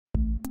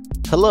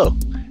Hello,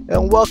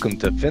 and welcome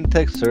to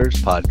Fintech Surge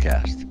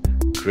Podcast,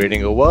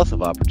 creating a wealth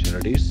of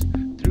opportunities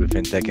through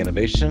fintech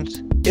innovations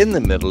in the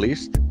Middle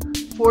East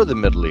for the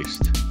Middle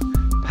East.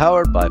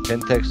 Powered by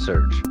Fintech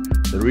Surge,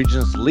 the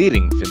region's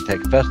leading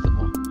fintech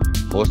festival,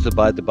 hosted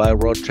by Dubai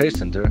World Trade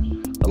Center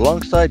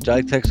alongside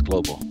GITEX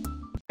Global.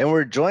 And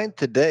we're joined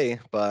today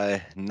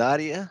by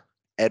Nadia,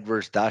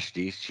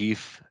 Edwards-Dashti,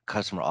 Chief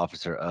Customer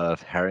Officer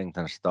of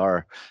Harrington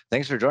Starr.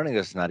 Thanks for joining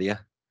us, Nadia.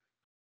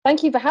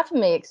 Thank you for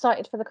having me.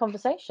 Excited for the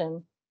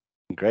conversation.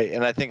 Great.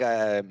 And I think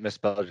I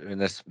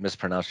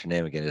mispronounced your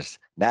name again. It's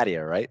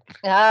Nadia, right?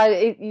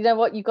 You know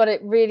what? You got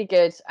it really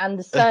good. And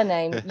the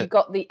surname, you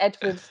got the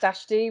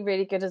Edwards-Dashti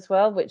really good as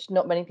well, which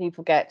not many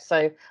people get.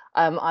 So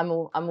I'm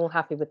all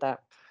happy with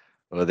that.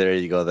 Well, there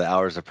you go. The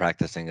hours of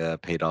practicing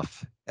paid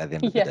off at the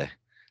end of the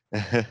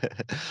day.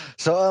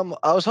 So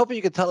I was hoping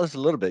you could tell us a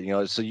little bit,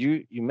 so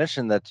you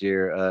mentioned that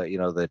you're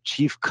the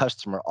chief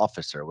customer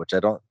officer, which I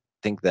don't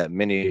think that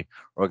many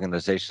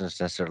organizations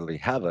necessarily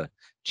have a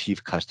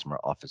chief customer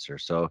officer.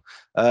 So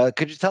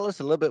could you tell us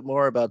a little bit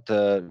more about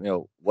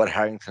what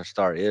Harrington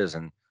Starr is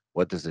and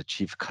what does the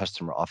chief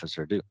customer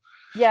officer do?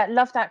 Yeah,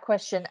 love that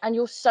question. And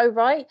you're so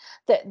right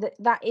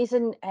that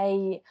isn't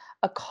a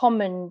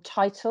common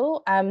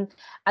title. And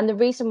the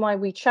reason why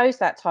we chose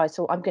that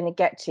title, I'm going to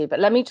get to. But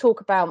let me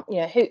talk about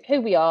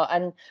who we are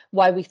and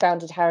why we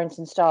founded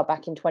Harrington Starr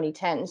back in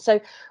 2010.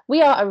 So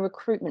we are a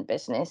recruitment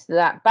business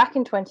that back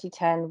in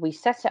 2010, we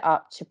set it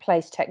up to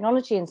place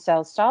technology and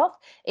sales staff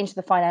into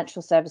the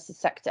financial services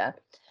sector.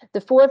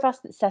 The four of us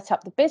that set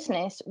up the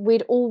business,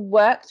 we'd all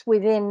worked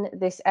within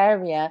this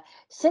area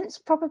since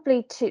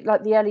probably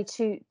the early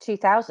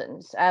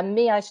 2000s.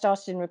 I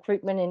started in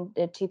recruitment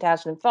in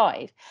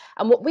 2005.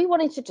 And what we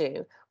wanted to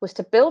do was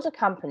to build a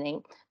company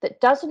that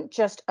doesn't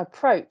just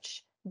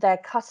approach their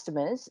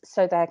customers,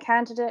 so their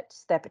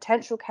candidates, their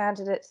potential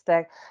candidates,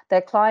 their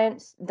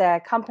clients, their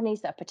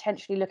companies that are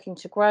potentially looking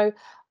to grow,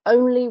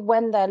 only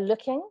when they're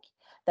looking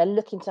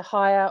to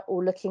hire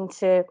or looking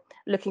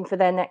for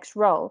their next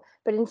role.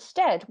 But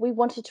instead, we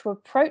wanted to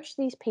approach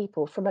these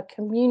people from a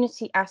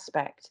community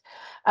aspect.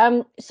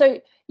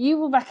 So you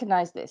will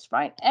recognize this,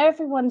 right?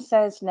 Everyone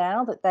says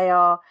now that they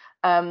are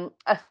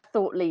a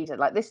thought leader.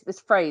 Like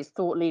this phrase,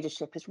 thought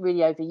leadership, is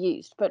really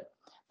overused. But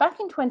back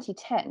in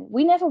 2010,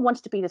 we never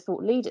wanted to be the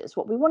thought leaders.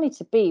 What we wanted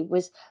to be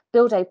was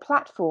build a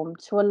platform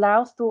to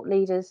allow thought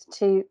leaders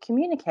to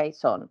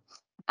communicate on.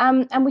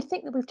 And we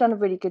think that we've done a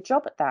really good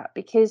job at that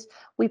because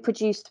we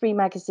produce 3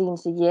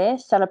 magazines a year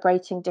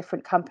celebrating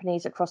different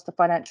companies across the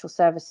financial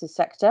services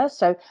sector.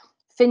 So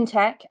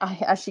Fintech,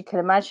 as you can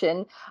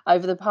imagine,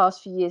 over the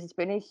past few years has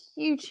been a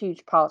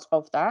huge part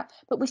of that.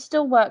 But we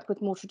still work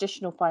with more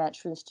traditional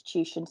financial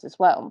institutions as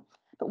well.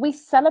 But we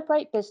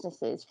celebrate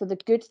businesses for the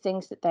good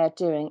things that they're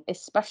doing,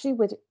 especially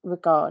with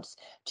regards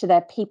to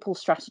their people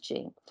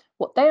strategy,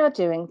 what they are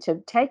doing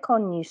to take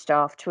on new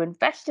staff, to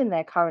invest in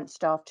their current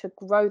staff, to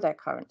grow their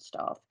current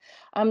staff.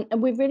 And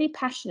we're really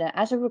passionate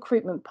as a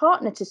recruitment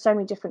partner to so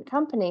many different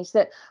companies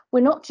that we're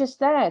not just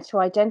there to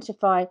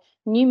identify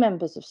new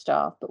members of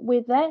staff, but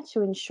we're there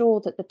to ensure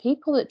that the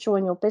people that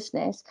join your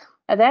business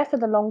are there for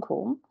the long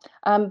haul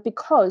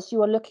because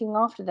you are looking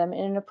after them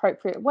in an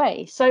appropriate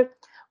way. So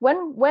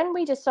when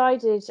we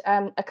decided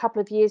a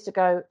couple of years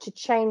ago to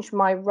change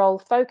my role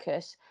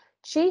focus,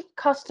 Chief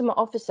Customer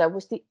Officer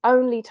was the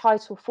only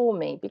title for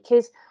me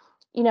because,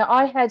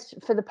 I had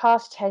for the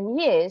past 10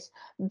 years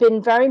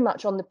been very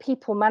much on the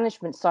people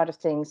management side of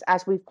things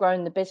as we've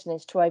grown the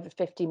business to over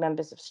 50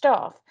 members of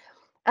staff.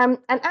 And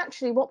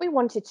actually what we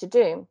wanted to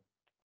do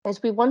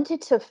is we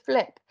wanted to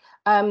flip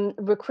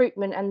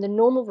recruitment and the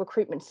normal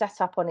recruitment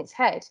setup on its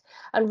head.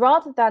 And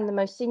rather than the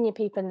most senior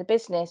people in the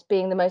business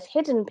being the most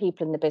hidden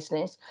people in the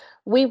business,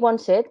 we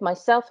wanted,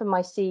 myself and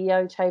my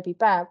CEO, Toby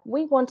Babb,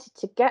 we wanted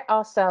to get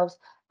ourselves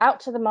out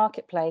to the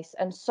marketplace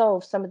and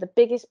solve some of the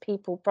biggest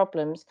people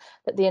problems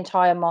that the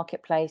entire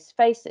marketplace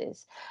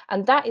faces.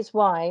 And that is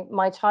why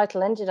my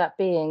title ended up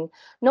being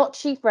not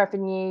Chief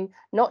Revenue,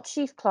 not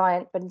Chief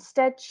Client, but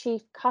instead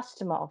Chief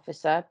Customer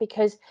Officer,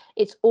 because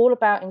it's all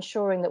about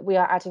ensuring that we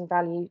are adding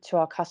value to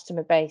our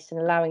customer base and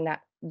allowing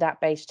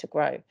that base to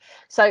grow.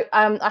 So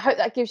I hope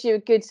that gives you a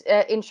good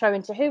intro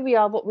into who we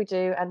are, what we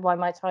do, and why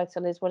my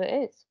title is what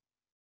it is.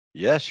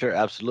 Yeah, sure,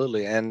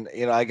 absolutely. And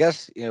I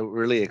guess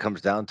really it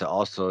comes down to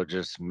also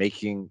just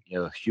making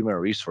human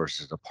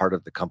resources a part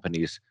of the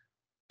company's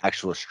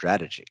actual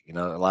strategy.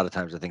 A lot of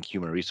times I think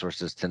human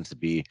resources tends to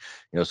be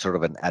sort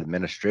of an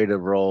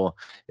administrative role,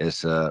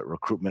 is a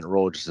recruitment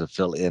role just to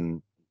fill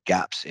in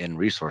gaps in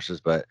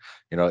resources. But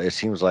it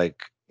seems like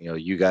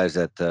you guys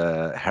at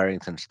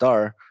Harrington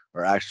Starr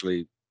are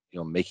actually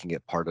making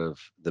it part of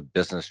the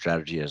business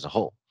strategy as a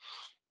whole.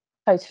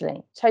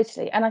 Totally.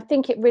 And I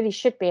think it really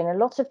should be. And a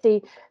lot of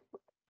the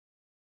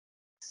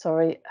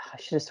Sorry, I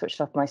should have switched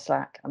off my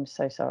Slack. I'm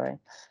so sorry.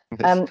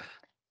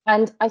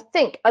 And I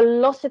think a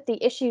lot of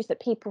the issues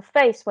that people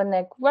face when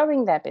they're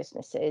growing their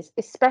businesses,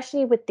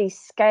 especially with these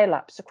scale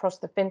ups across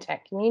the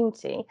fintech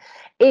community,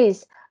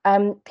 is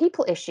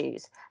People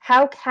issues.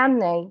 How can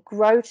they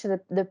grow to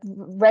the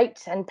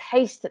rate and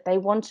pace that they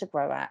want to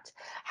grow at?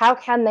 How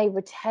can they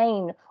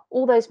retain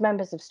all those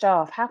members of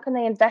staff? How can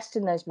they invest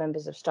in those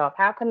members of staff?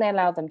 How can they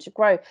allow them to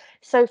grow?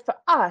 So for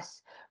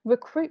us,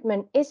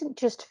 recruitment isn't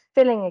just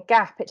filling a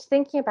gap, it's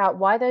thinking about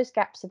why those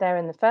gaps are there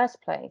in the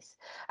first place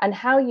and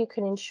how you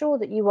can ensure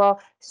that you are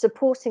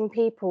supporting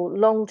people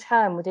long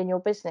term within your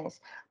business.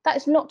 That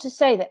is not to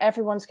say that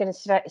everyone's going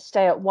to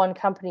stay at one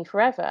company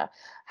forever.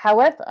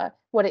 However,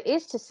 what it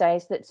is to say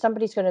is that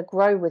somebody's going to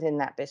grow within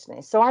that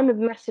business. So I'm a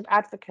massive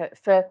advocate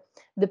for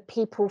the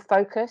people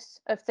focus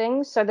of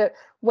things, so that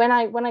when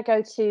I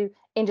go to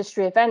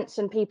industry events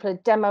and people are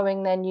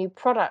demoing their new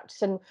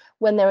products, and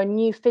when there are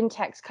new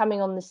fintechs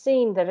coming on the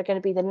scene that are going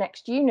to be the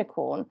next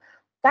unicorn,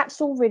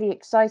 that's all really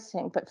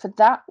exciting. But for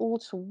that all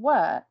to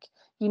work,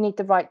 you need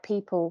the right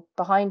people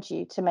behind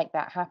you to make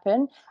that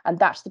happen. And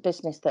that's the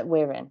business that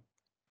we're in.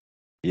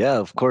 Yeah,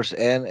 of course.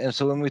 And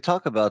so when we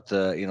talk about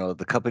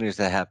the companies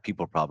that have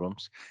people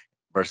problems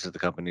versus the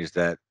companies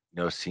that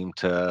seem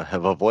to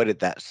have avoided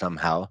that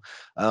somehow,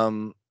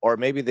 or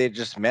maybe they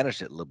just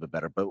managed it a little bit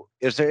better. But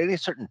is there any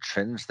certain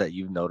trends that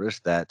you've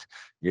noticed that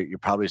you're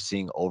probably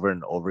seeing over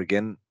and over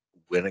again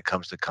when it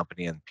comes to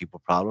company and people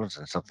problems,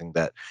 and something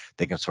that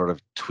they can sort of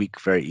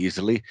tweak very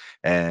easily,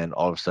 and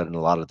all of a sudden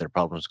a lot of their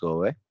problems go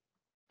away?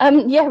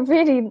 Yeah,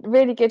 really,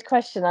 really good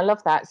question. I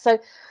love that. So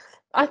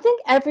I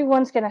think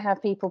everyone's going to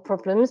have people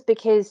problems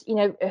because,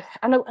 and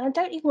I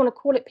don't even want to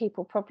call it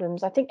people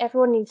problems. I think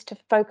everyone needs to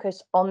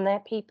focus on their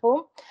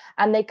people,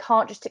 and they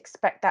can't just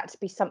expect that to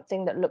be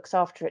something that looks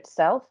after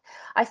itself.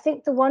 I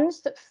think the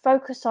ones that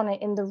focus on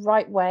it in the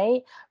right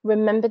way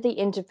remember the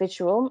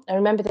individual, and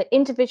remember that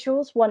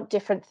individuals want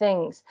different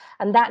things,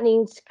 and that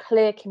needs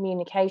clear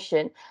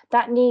communication.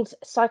 That needs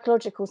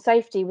psychological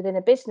safety within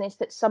a business,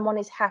 that someone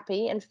is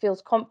happy and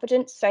feels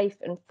confident, safe,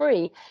 and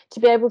free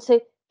to be able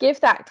to give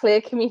that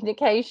clear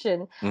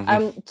communication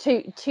Hmm.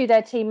 to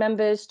their team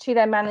members, to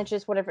their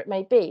managers, whatever it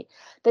may be.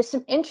 There's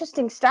some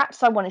interesting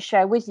stats I want to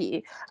share with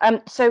you.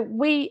 So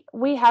we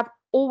have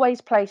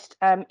always placed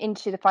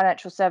into the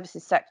financial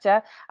services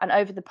sector, and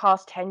over the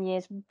past 10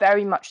 years,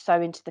 very much so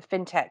into the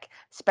fintech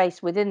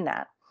space within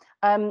that.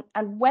 And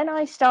when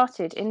I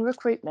started in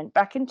recruitment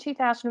back in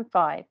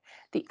 2005,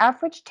 the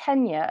average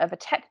tenure of a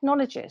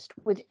technologist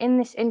within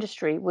this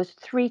industry was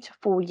 3 to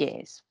 4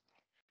 years.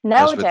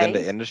 That's within the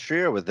Nowadays,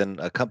 industry or within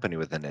a company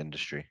within the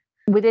industry?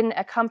 within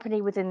a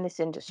company within this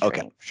Okay,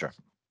 industry. sure.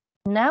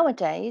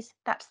 Nowadays,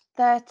 that's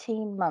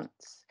 13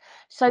 months.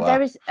 So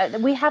Wow.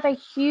 we have a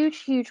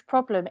huge, huge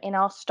problem in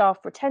our staff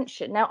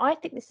retention. Now, I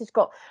think this has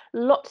got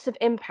lots of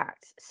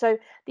impacts. So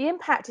the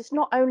impact is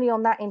not only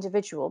on that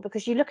individual,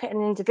 because you look at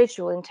an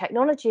individual in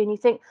technology and you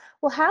think,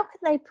 well, how can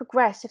they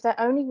progress if they're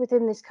only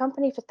within this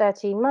company for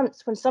 13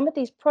 months when some of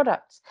these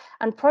products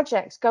and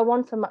projects go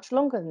on for much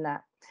longer than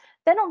that?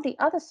 Then on the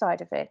other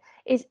side of it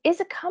is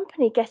a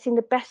company getting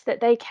the best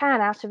that they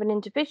can out of an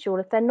individual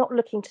if they're not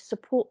looking to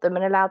support them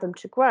and allow them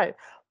to grow?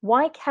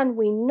 Why can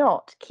we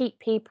not keep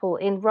people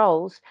in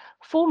roles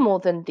for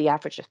more than the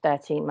average of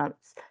 13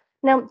 months?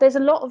 Now, there's a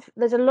lot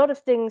of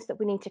things that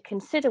we need to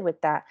consider with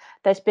that.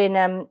 There's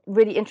been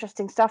really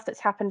interesting stuff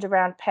that's happened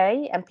around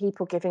pay, and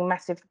people giving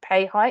massive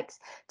pay hikes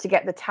to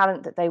get the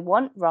talent that they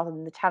want rather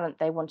than the talent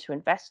they want to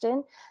invest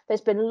in. There's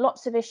been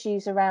lots of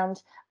issues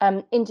around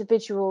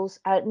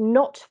individuals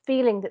not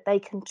feeling that they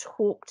can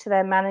talk to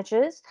their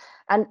managers.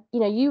 And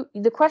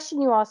the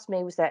question you asked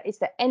me was, is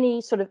there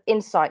any sort of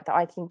insight that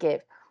I can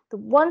give? The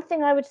one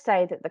thing I would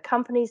say, that the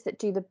companies that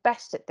do the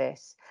best at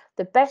this,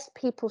 the best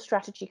people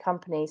strategy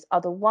companies,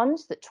 are the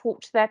ones that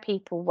talk to their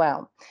people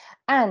well,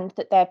 and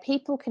that their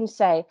people can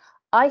say,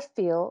 I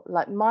feel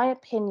like my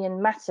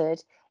opinion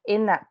mattered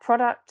in that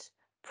product,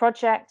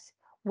 project,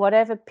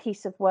 whatever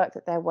piece of work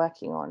that they're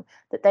working on,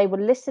 that they were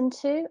listened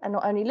to, and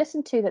not only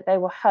listened to, that they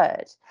were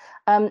heard.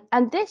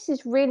 And this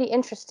is really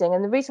interesting.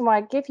 And the reason why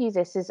I give you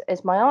this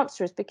as my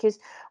answer is because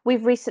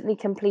we've recently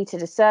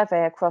completed a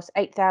survey across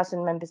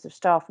 8,000 members of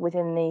staff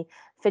within the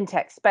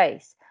fintech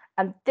space.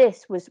 And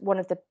this was one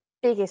of the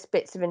biggest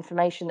bits of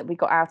information that we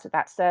got out of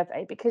that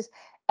survey, because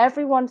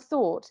everyone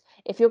thought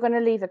if you're going to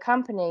leave a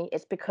company,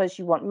 it's because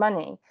you want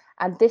money.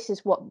 And this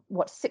is what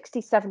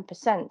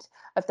 67%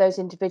 of those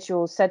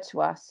individuals said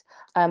to us.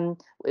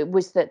 It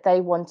was that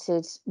they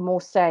wanted more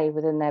say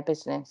within their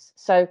business.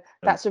 So Uh,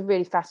 that's a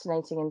really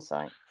fascinating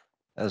insight.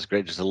 That's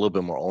great. Just a little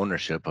bit more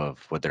ownership of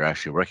what they're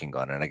actually working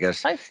on. And I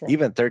guess Totally.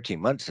 even 13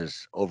 months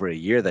is over a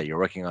year that you're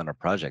working on a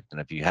project.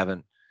 And if you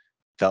haven't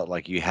felt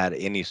like you had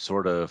any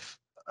sort of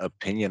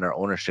opinion or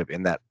ownership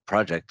in that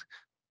project,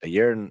 a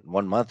year and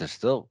 1 month is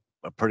still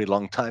a pretty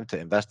long time to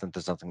invest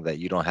into something that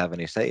you don't have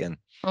any say in.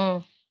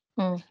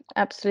 Mm,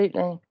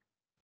 absolutely.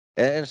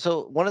 And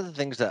so one of the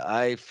things that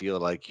I feel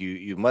like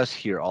you must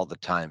hear all the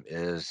time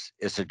is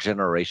it's a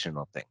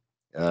generational thing.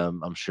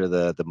 I'm sure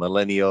the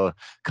millennial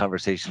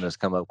conversation has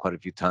come up quite a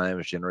few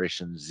times.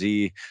 Generation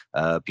Z,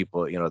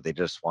 people, they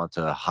just want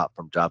to hop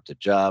from job to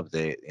job.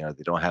 They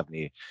don't have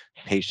any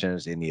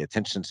patience, any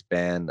attention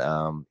span.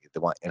 They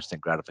want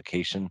instant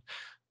gratification.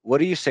 what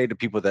do you say to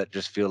people that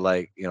just feel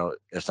like,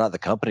 it's not the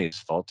company's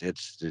fault,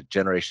 it's the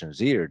Generation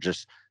Z are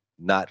just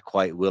not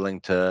quite willing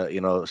to,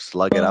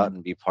 slug it out Mm.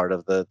 and be part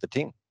of the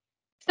team?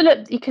 So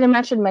look, you can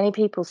imagine many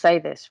people say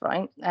this,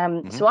 right?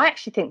 Hmm. So I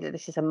actually think that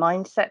this is a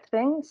mindset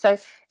thing. So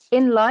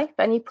in life,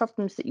 any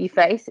problems that you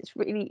face, it's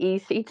really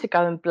easy to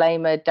go and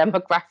blame a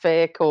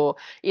demographic or,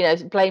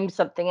 blame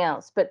something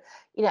else. But,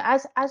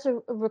 as a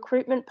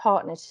recruitment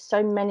partner to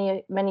so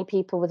many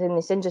people within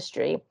this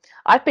industry,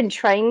 I've been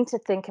trained to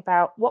think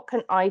about what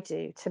can I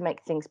do to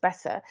make things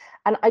better.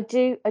 And I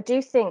do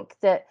think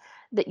that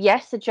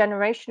yes, the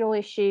generational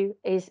issue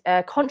is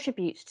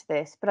contributes to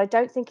this, but I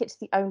don't think it's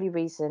the only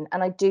reason.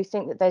 And I do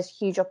think that there's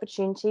huge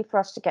opportunity for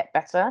us to get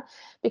better,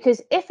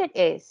 because if it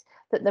is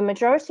that the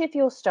majority of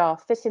your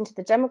staff fit into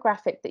the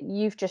demographic that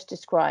you've just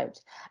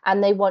described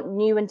and they want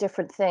new and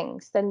different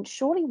things, then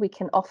surely we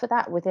can offer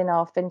that within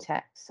our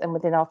fintechs and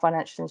within our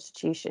financial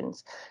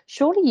institutions.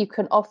 Surely you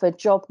can offer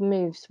job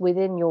moves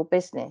within your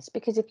business,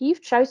 because if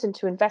you've chosen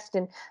to invest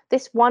in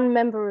this one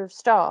member of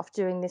staff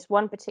doing this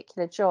one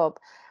particular job,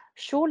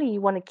 surely you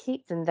want to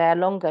keep them there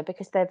longer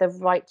because they're the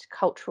right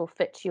cultural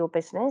fit to your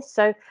business.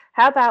 So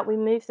how about we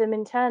move them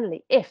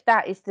internally if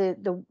that is the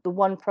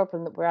one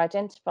problem that we're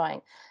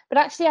identifying? But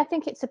actually, I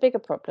think it's a bigger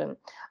problem.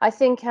 I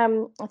think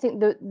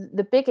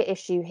the bigger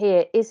issue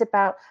here is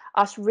about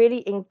us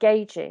really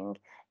engaging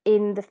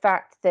in the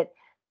fact that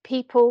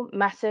people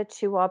matter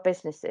to our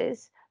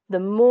businesses. The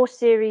more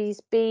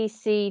Series B,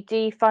 C,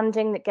 D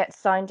funding that gets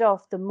signed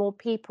off, the more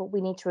people we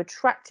need to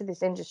attract to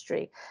this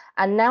industry.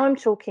 And now I'm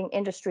talking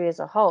industry as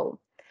a whole.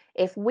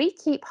 If we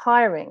keep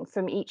hiring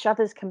from each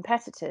other's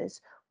competitors,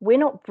 we're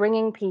not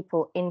bringing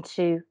people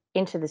into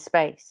the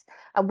space.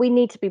 And we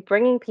need to be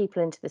bringing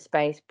people into the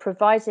space,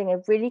 providing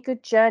a really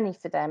good journey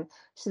for them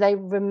so they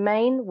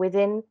remain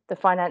within the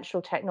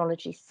financial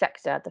technology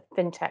sector, the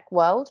fintech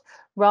world,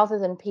 rather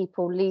than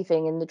people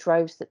leaving in the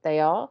droves that they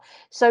are.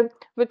 So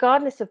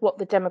regardless of what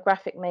the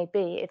demographic may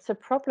be, it's a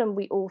problem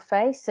we all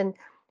face. And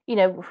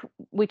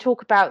we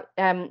talk about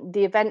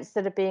the events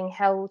that are being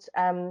held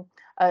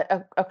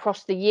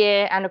across the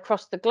year and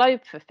across the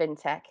globe for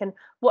fintech. And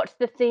what's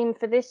the theme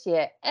for this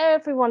year?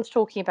 Everyone's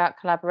talking about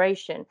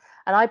collaboration.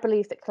 And I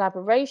believe that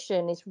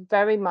collaboration is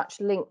very much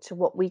linked to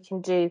what we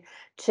can do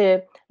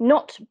to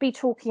not be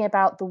talking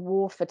about the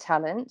war for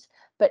talent,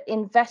 but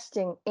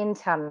investing in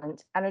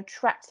talent and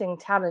attracting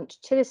talent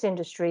to this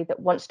industry that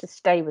wants to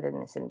stay within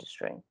this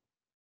industry.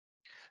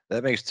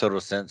 That makes total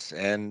sense.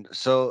 And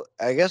so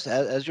I guess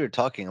as you're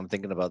talking, I'm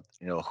thinking about,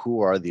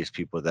 who are these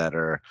people that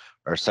are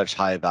such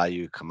high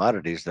value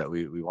commodities that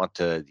we want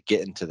to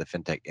get into the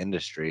fintech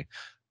industry.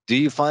 Do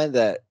you find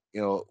that,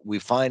 we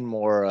find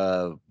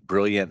more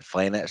brilliant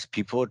finance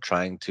people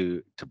trying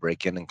to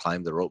break in and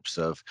climb the ropes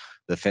of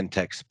the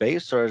fintech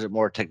space, or is it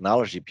more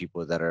technology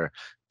people that are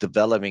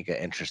developing an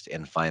interest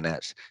in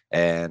finance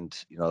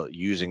and,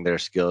 using their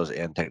skills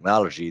and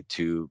technology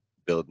to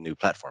build new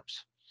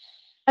platforms?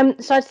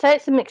 So I'd say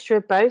it's a mixture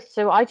of both.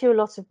 So I do a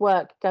lot of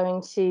work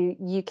going to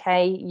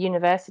UK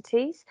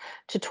universities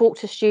to talk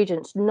to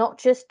students, not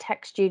just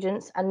tech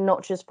students and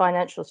not just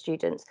financial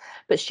students,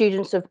 but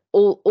students of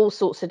all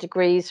sorts of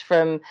degrees,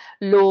 from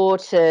law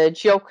to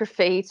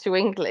geography to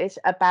English,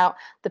 about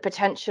the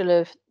potential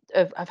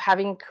of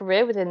having a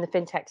career within the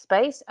fintech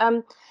space.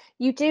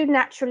 You do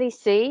naturally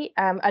see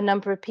a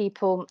number of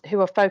people who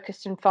are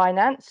focused in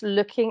finance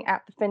looking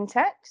at the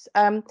fintechs.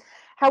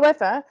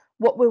 However,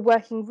 what we're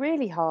working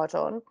really hard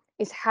on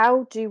is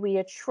how do we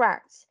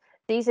attract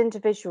these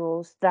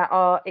individuals that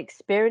are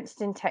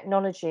experienced in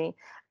technology,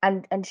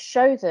 and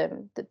show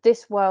them that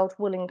this world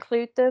will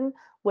include them,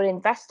 will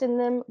invest in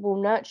them,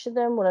 will nurture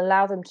them, will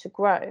allow them to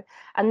grow.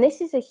 And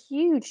this is a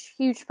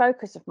huge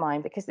focus of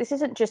mine, because this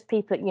isn't just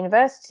people at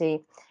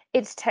university,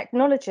 it's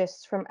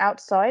technologists from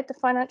outside the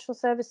financial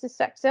services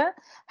sector.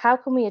 How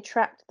can we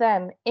attract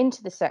them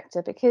into the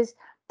sector? Because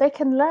they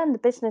can learn the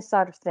business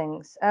side of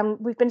things.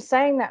 We've been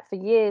saying that for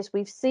years.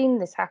 We've seen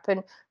this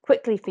happen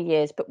quickly for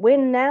years, but we're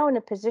now in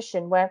a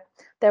position where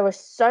there are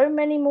so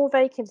many more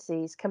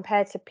vacancies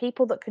compared to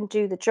people that can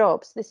do the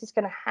jobs. This is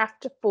going to have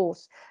to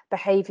force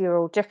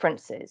behavioral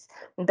differences,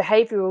 and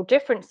behavioral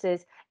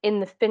differences in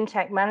the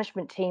fintech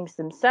management teams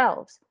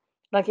themselves.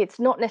 Like, it's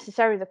not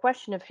necessarily the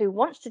question of who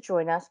wants to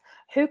join us,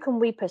 who can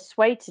we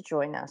persuade to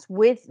join us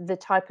with the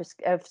type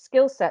of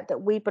skill set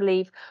that we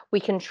believe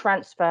we can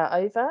transfer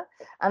over.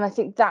 And I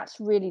think that's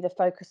really the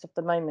focus of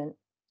the moment.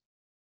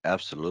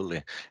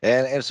 Absolutely.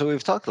 And so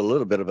we've talked a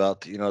little bit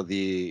about,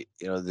 the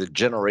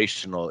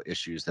generational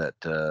issues that,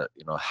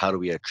 how do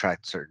we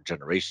attract certain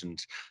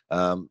generations?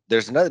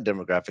 There's another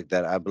demographic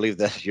that I believe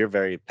that you're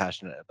very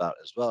passionate about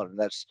as well, and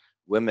that's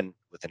women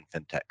within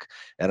fintech.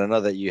 And I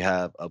know that you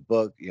have a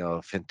book,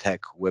 Fintech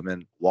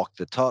Women Walk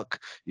the Talk.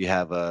 You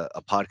have a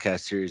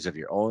podcast series of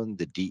your own,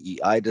 the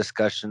DEI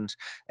discussions,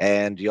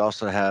 and you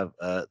also have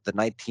the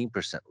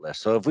 19%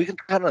 list. So if we can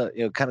kind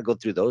of go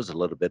through those a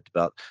little bit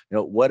about,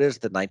 what is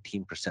the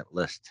 19%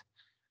 list?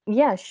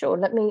 Yeah, sure.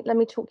 Let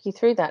me talk you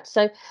through that.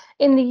 So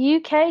in the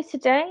UK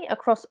today,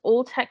 across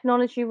all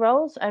technology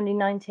roles, only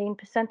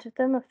 19% of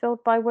them are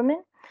filled by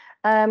women.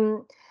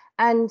 Um,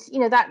 and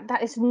that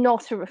is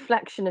not a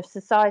reflection of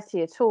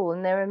society at all,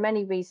 and there are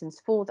many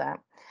reasons for that.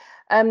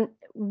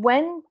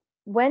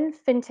 When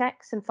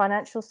fintechs and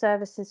financial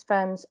services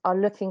firms are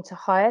looking to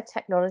hire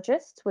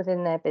technologists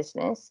within their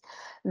business,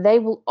 they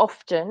will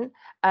often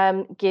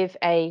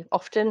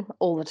often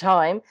all the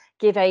time,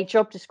 give a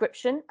job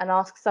description and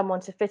ask someone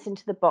to fit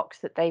into the box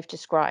that they've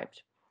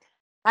described.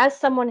 As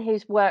someone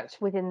who's worked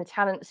within the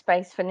talent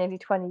space for nearly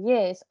 20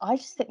 years, I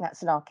just think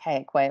that's an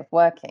archaic way of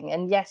working.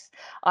 And yes,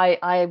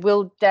 I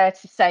will dare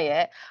to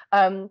say it.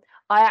 Um,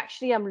 I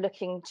actually am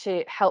looking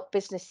to help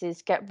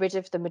businesses get rid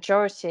of the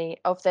majority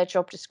of their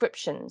job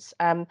descriptions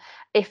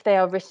if they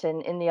are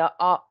written in the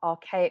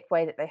archaic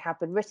way that they have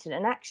been written.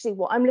 And actually,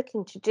 what I'm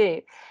looking to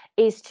do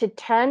is to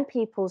turn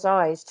people's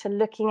eyes to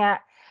looking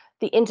at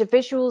the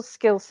individual's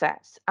skill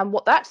sets and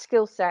what that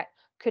skill set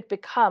could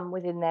become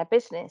within their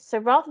business. So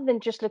rather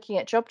than just looking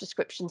at job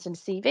descriptions and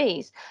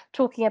CVs,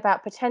 talking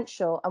about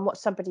potential and what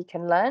somebody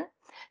can learn.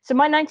 So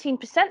my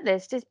 19%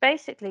 list is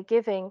basically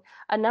giving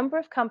a number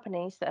of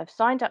companies that have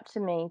signed up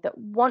to me that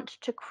want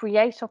to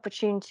create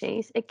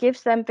opportunities. It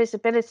gives them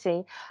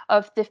visibility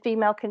of the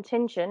female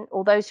contingent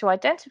or those who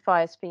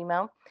identify as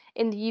female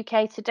in the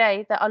UK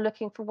today that are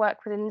looking for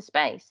work within the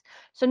space.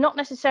 So not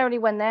necessarily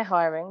when they're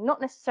hiring,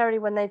 not necessarily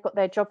when they've got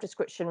their job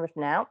description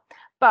written out,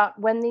 but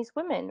when these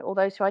women or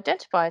those who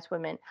identify as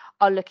women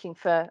are looking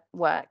for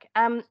work.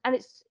 And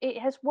it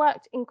has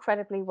worked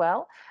incredibly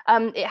well.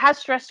 It has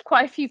stressed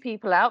quite a few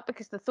people out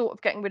because the thought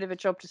of getting rid of a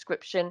job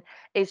description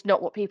is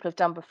not what people have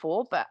done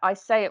before, but I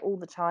say it all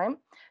the time.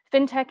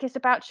 Fintech is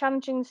about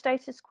challenging the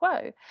status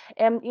quo.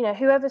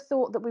 Whoever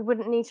thought that we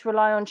wouldn't need to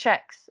rely on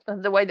checks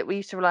the way that we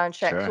used to rely on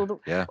checks, Sure.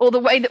 Yeah. or the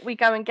way that we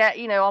go and get,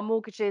 our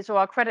mortgages or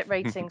our credit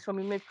ratings when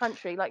we move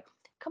country. Like,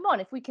 come on,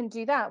 if we can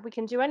do that, we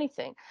can do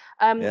anything.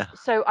 Yeah.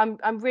 So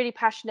I'm really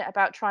passionate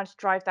about trying to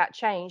drive that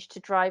change, to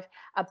drive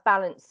a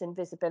balance and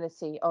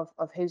visibility of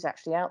who's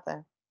actually out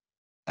there.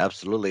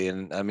 Absolutely.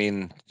 And I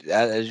mean,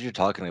 as you're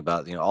talking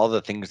about, all the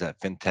things that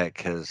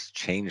fintech has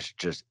changed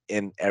just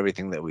in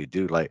everything that we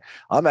do. Like,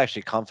 I'm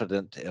actually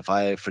confident if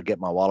I forget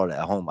my wallet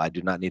at home, I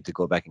do not need to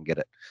go back and get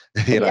it.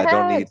 I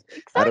don't Yeah, need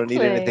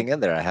anything exactly. in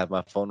there. I have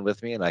my phone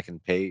with me and I can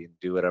pay and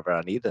do whatever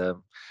I need.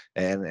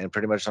 And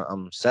pretty much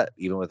I'm set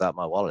even without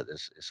my wallet.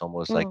 It's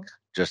almost like Mm,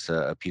 just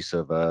a piece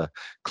of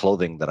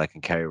clothing that I can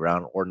carry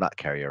around or not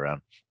carry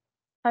around.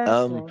 Um,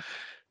 totally.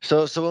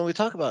 so when we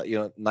talk about,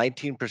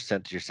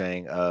 19% you're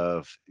saying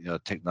of,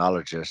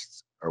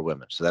 technologists are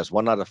women. So that's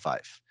 1 out of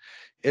 5.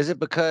 Is it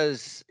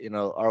because,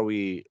 are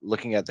we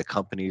looking at the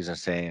companies and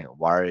saying,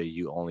 why are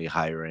you only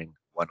hiring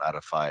 1 out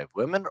of 5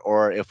 women?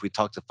 Or if we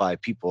talk to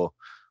 5 people,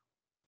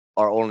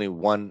 are only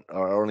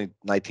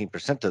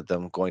 19% of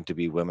them going to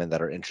be women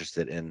that are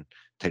interested in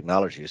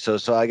technology? So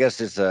I guess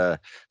it's a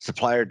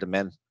supplier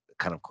demand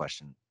kind of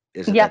question.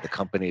 Is it Yeah. that the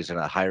companies are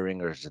not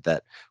hiring, or is it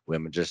that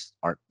women just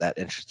aren't that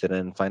interested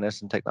in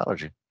finance and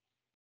technology?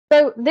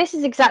 So this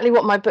is exactly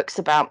what my book's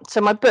about. So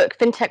my book,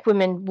 Fintech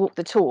Women Walk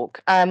the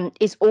Talk,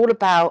 is all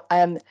about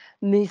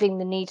moving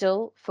the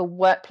needle for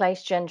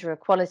workplace gender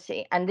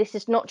equality. And this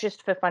is not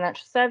just for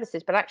financial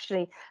services, but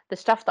actually the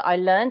stuff that I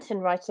learned in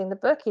writing the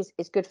book is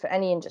good for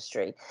any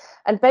industry.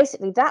 And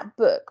basically that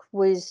book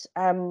was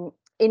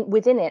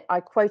within it, I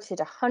quoted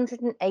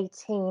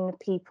 118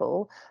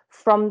 people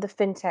from the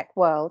fintech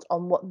world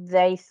on what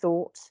they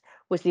thought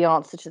was the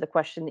answer to the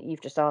question that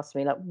you've just asked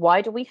me. Like,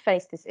 why do we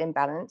face this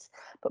imbalance?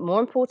 But more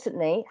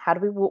importantly, how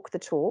do we walk the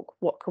talk?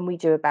 What can we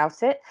do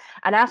about it?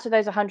 And out of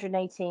those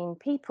 118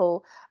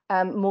 people,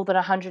 more than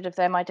 100 of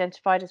them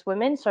identified as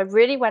women. So I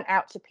really went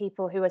out to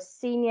people who are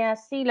senior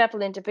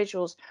C-level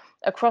individuals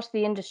across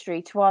the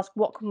industry to ask,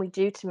 what can we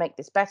do to make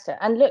this better?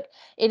 And look,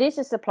 it is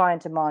a supply and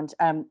demand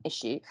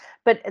issue,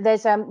 but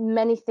there's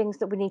many things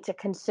that we need to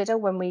consider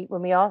when we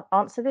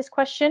answer this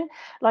question.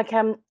 Like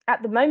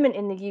at the moment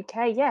in the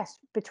UK, yes,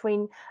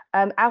 between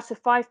out of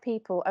 5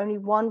 people, only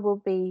one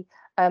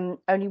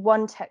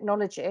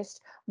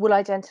technologist will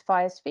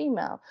identify as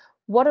female.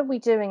 What are we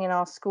doing in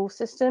our school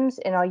systems,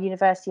 in our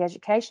university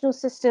educational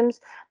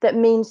systems, that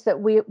means that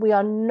we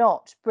are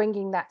not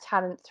bringing that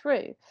talent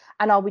through?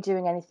 And are we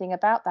doing anything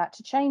about that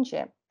to change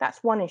it?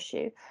 That's one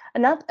issue.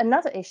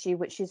 Another issue,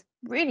 which is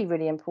really,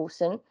 really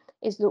important,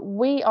 is that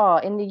we are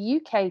in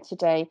the UK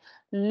today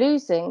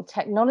losing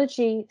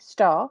technology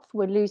staff.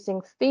 We're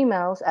losing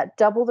females at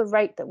double the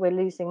rate that we're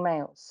losing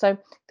males. So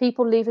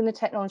people leaving the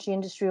technology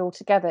industry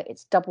altogether,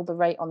 it's double the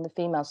rate on the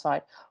female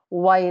side.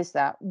 Why is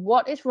that?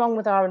 What is wrong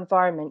with our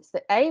environments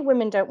that A,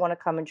 women don't want to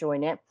come and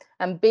join it,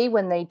 and B,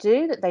 when they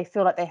do, that they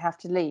feel like they have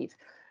to leave?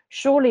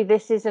 Surely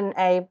this isn't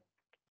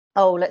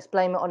let's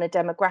blame it on a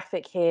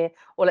demographic here,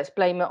 or let's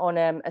blame it on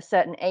a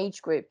certain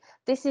age group.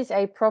 This is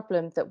a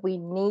problem that we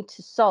need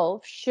to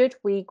solve should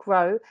we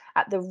grow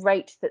at the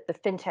rate that the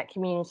fintech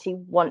community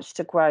wants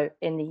to grow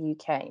in the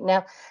UK.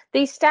 Now,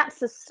 these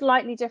stats are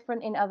slightly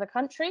different in other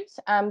countries,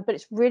 but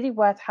it's really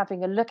worth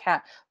having a look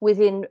at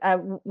within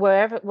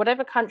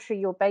whatever country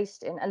you're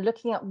based in, and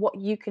looking at what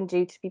you can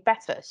do to be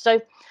better.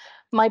 So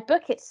my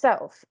book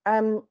itself,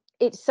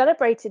 it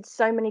celebrated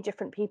so many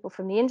different people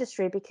from the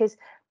industry because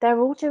they're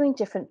all doing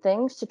different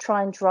things to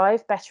try and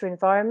drive better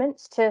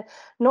environments, to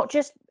not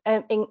just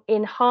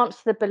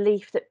enhance the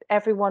belief that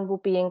everyone will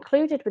be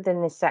included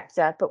within this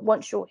sector, but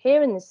once you're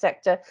here in this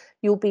sector,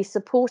 you'll be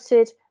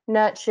supported,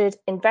 nurtured,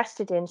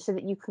 invested in, so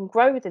that you can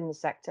grow within the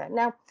sector.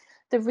 Now,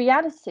 the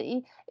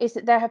reality is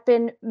that there have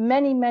been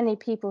many, many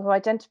people who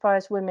identify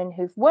as women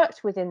who've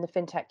worked within the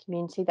fintech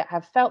community that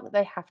have felt that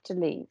they have to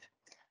leave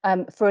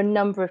for a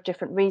number of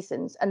different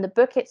reasons. And the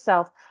book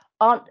itself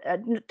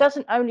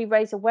doesn't only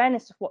raise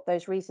awareness of what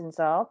those reasons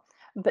are,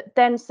 but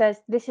then says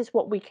this is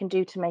what we can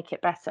do to make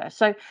it better.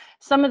 So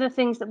some of the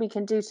things that we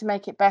can do to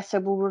make it better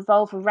will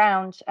revolve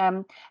around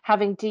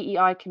having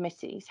DEI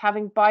committees,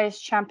 having bias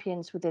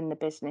champions within the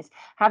business,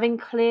 having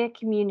clear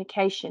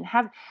communication,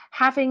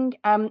 having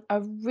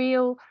a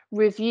real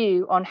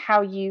review on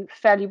how you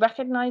fairly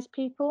recognize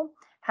people,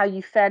 how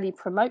you fairly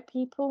promote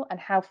people, and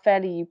how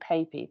fairly you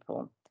pay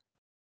people.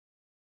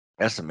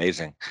 That's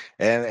amazing.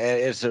 And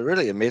it's a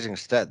really amazing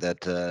stat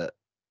that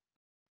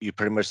you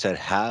pretty much said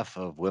half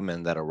of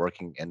women that are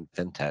working in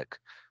fintech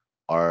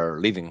are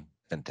leaving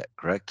fintech,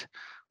 correct?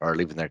 Or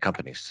leaving their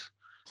companies.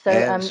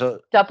 And So so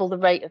double the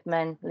rate of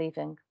men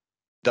leaving.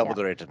 double Yeah.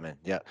 the rate of men.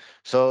 Yeah.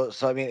 So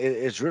I mean,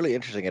 it's really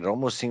interesting. It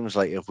almost seems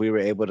like if we were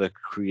able to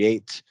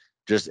create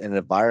just an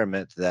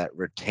environment that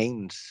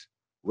retains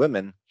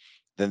women,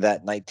 then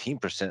that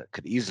 19%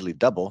 could easily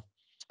double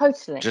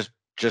Totally.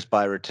 just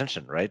by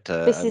retention, right?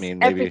 This I is mean,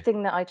 maybe.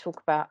 everything that I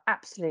talk about.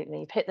 Absolutely.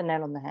 You've hit the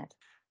nail on the head.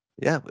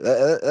 Yeah,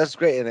 that's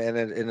great, and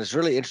it's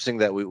really interesting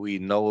that we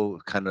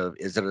know kind of,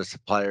 is it a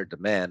supply or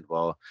demand?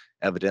 Well,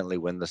 evidently,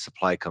 when the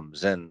supply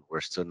comes in,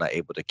 we're still not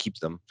able to keep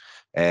them,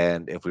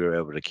 and if we were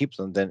able to keep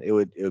them, then it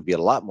would be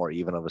a lot more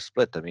even of a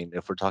split. I mean,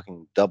 if we're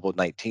talking double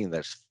 19,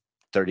 that's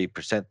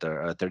 30%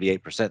 or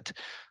 38%,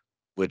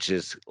 which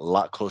is a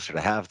lot closer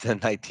to half than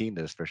 19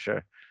 is for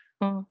sure.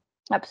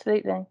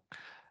 Absolutely.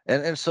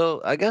 And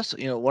so I guess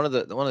one of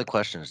the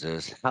questions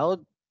is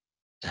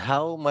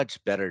how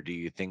much better do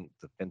you think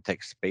the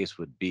fintech space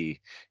would be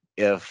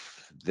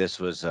if this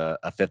was a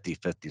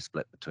 50-50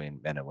 split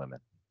between men and women?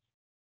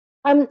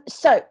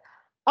 So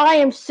I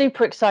am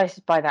super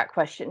excited by that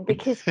question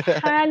because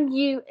can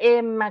you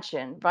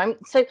imagine, right?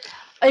 So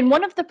in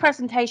one of the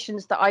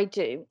presentations that I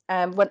do,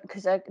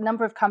 because a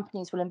number of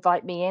companies will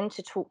invite me in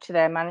to talk to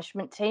their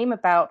management team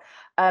about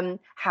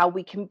how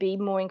we can be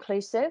more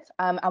inclusive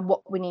and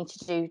what we need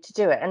to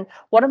do it. And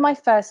one of my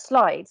first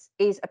slides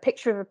is a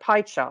picture of a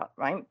pie chart,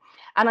 right?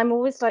 And I'm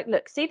always like,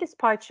 look, see this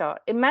pie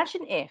chart?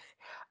 Imagine if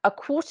a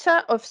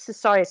quarter of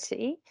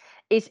society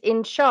is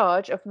in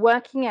charge of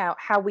working out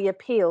how we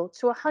appeal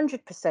to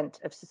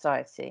 100% of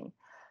society.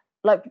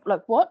 Like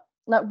what?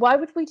 Like, why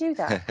would we do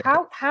that?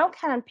 How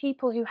can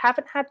people who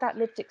haven't had that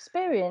lived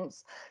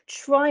experience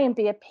try and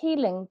be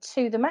appealing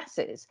to the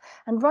masses?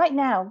 And right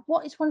now,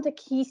 what is one of the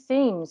key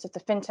themes of the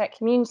fintech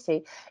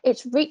community?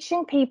 It's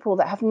reaching people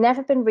that have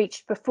never been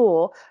reached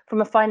before from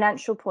a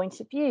financial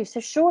point of view. So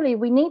surely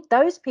we need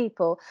those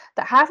people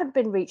that haven't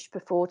been reached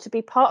before to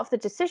be part of the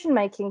decision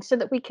making so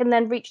that we can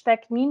then reach their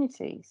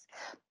communities.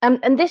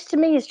 And this to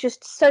me is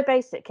just so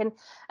basic. And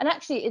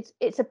actually,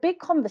 it's a big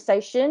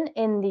conversation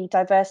in the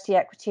diversity,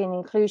 equity, and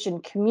inclusion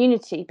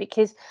community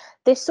because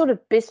this sort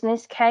of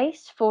business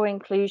case for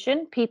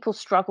inclusion people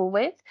struggle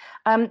with.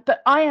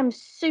 But I am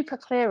super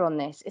clear on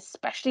this,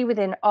 especially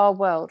within our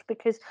world,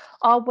 because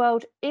our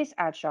world is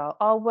agile.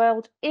 Our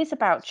world is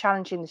about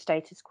challenging the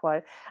status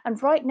quo.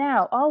 And right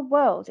now, our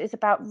world is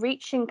about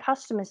reaching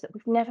customers that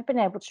we've never been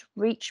able to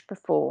reach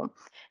before.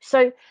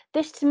 So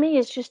this to me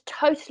is just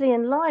totally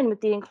in line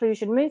with the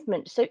inclusion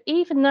movement. So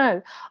even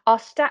though our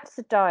stats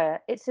are dire,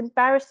 it's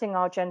embarrassing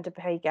our gender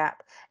pay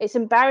gap. It's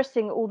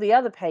embarrassing all the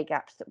other pay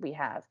gaps that we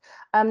have.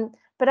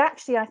 But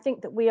actually, I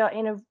think that we are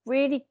in a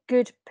really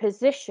good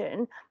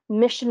position,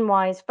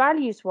 mission-wise,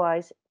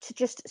 values-wise, to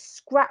just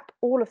scrap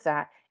all of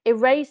that,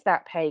 erase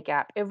that pay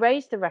gap,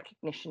 erase the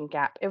recognition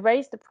gap,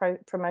 erase the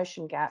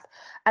promotion gap,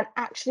 and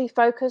actually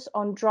focus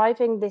on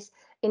driving this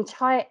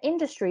entire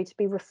industry to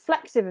be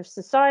reflective of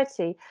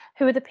society,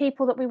 who are the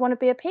people that we want to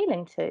be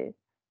appealing to.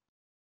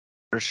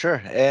 For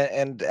sure.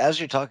 And as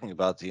you're talking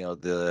about,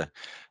 the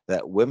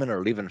that women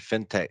are leaving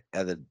fintech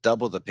at a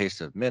double the pace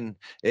of men,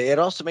 it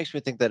also makes me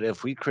think that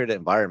if we create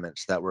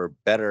environments that were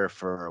better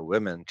for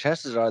women,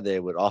 chances are they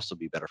would also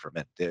be better for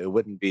men. It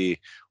wouldn't be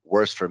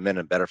worse for men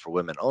and better for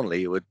women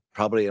only. It would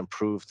probably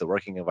improve the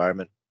working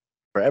environment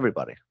for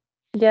everybody.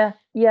 Yeah,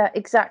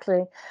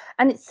 exactly.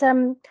 And it's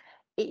some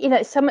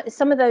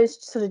of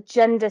those sort of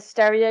gender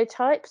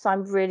stereotypes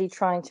I'm really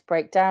trying to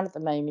break down at the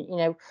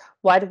moment.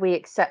 Why do we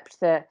accept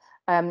that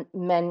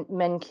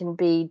men can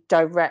be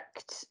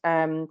direct,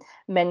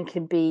 men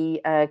can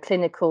be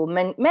clinical,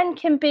 men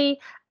can be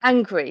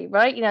angry,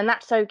 right? And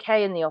that's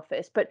okay in the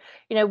office. But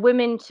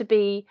women to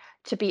be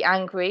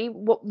angry,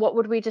 what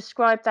would we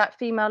describe that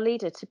female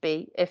leader to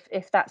be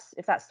if that's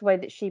the way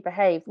that she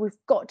behaved? We've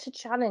got to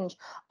challenge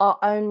our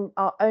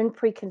own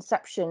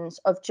preconceptions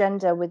of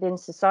gender within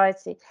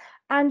society.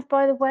 And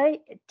by the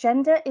way,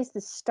 gender is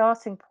the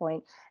starting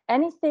point.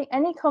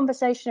 Any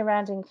conversation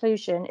around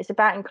inclusion is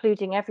about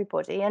including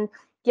everybody. And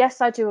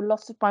yes, I do a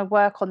lot of my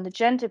work on the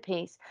gender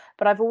piece,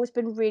 but I've always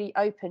been really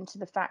open to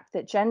the fact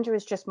that gender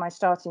is just my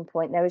starting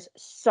point. There is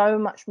so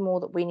much more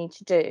that we need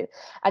to do.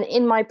 And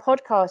in my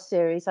podcast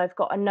series, I've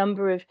got a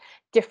number of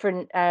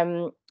different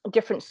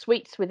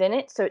suites within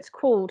it. So it's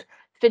called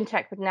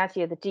Fintech with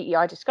Nadia, the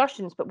DEI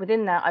discussions, but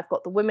within that, I've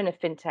got the women of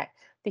fintech,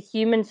 the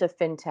humans of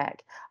fintech.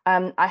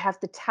 I have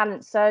the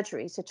talent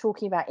surgery, so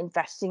talking about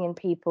investing in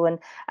people and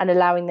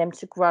allowing them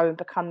to grow and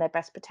become their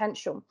best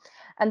potential.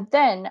 And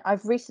then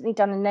I've recently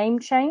done a name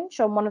change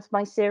on one of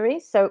my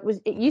series. So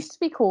it used to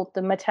be called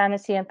the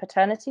maternity and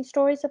paternity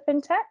stories of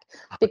fintech,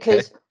 Okay.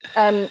 because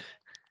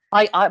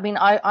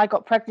I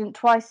got pregnant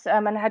twice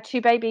and had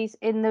two babies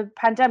in the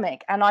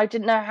pandemic, and I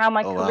didn't know how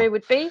my Oh, career wow.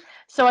 would be.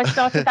 So I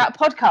started that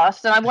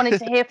podcast, and I wanted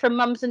to hear from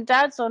mums and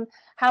dads on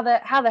how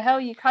the hell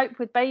you cope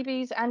with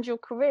babies and your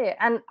career.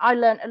 And I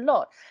learned a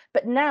lot.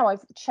 But now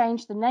I've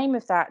changed the name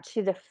of that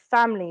to the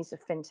families of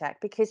fintech,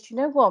 because you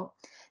know what?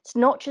 It's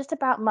not just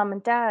about mum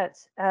and dad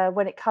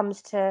when it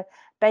comes to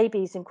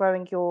babies and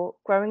growing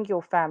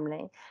your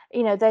family.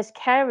 You know, there's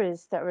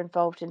carers that are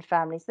involved in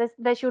families.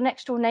 There's your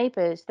next door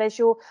neighbours. There's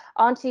your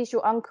aunties,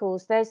 your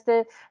uncles. There's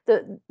the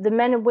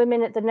men and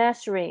women at the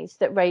nurseries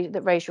that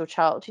raise your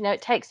child. You know,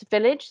 it takes a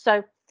village.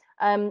 So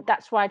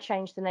that's why I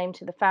changed the name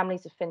to the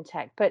families of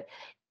fintech. But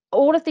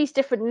all of these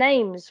different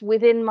names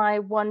within my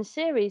one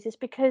series is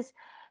because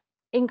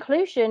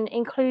inclusion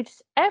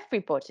includes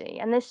everybody,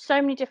 and there's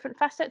so many different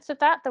facets of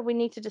that we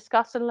need to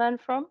discuss and learn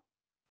from.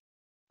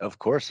 Of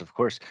course, of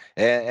course.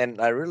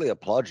 And I really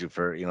applaud you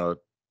for,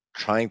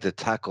 trying to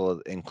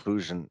tackle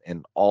inclusion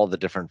in all the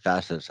different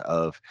facets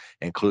of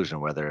inclusion,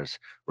 whether it's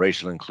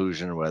racial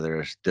inclusion, whether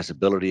it's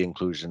disability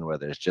inclusion,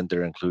 whether it's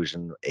gender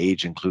inclusion,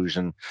 age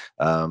inclusion.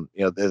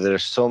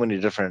 There's so many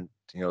different,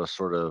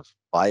 sort of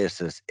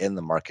biases in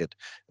the market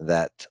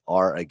that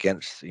are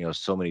against,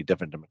 so many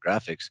different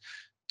demographics.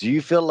 Do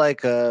you feel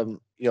like,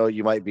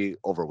 you might be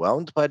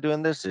overwhelmed by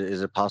doing this?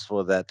 Is it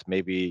possible that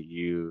maybe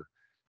you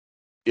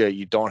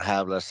don't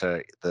have, let's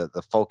say,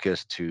 the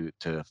focus to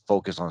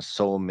focus on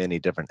so many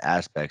different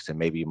aspects, and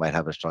maybe you might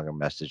have a stronger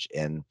message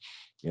in,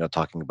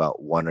 talking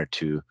about one or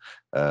two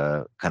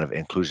kind of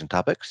inclusion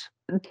topics?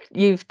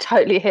 You've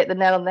totally hit the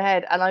nail on the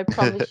head. And I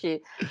promise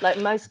you, like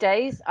most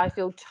days, I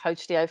feel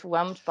totally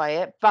overwhelmed by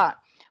it. But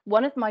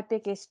one of my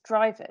biggest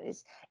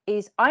drivers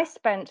is I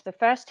spent the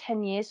first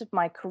 10 years of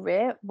my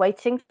career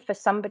waiting for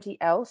somebody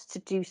else to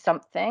do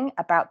something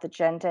about the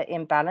gender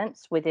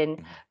imbalance within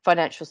Mhm.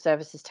 financial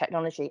services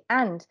technology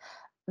and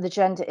the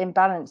gender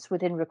imbalance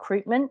within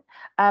recruitment.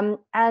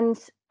 And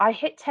I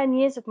hit 10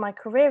 years of my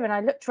career and I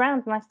looked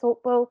around and I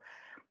thought, well,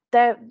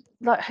 they're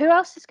like, who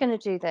else is going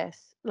to do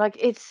this? Like,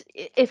 it's,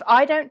 if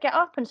I don't get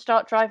up and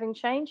start driving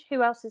change,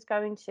 who else is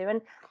going to?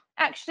 And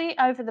actually,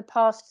 over the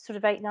past sort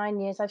of 8,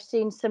 9 years, I've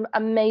seen some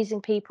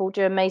amazing people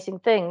do amazing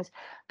things.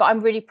 But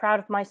I'm really proud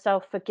of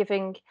myself for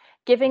giving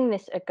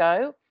this a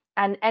go.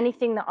 And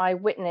anything that I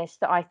witness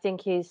that I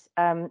think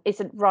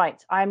isn't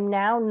right, I'm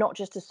now not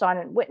just a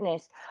silent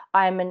witness.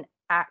 I'm an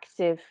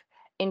active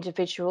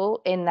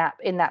individual in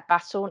that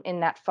battle,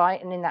 in that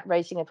fight, and in that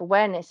raising of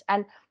awareness.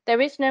 And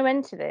there is no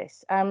end to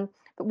this.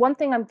 But one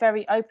thing I'm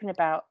very open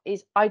about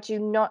is I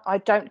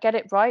don't get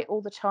it right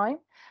all the time.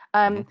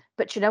 Mhm.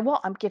 But you know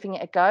what? I'm giving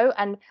it a go.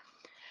 And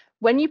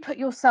when you put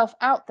yourself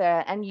out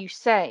there and you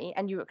say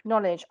and you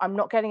acknowledge, I'm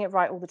not getting it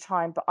right all the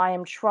time, but I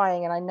am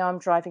trying and I know I'm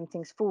driving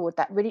things forward,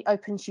 that really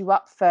opens you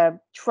up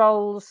for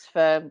trolls,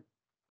 for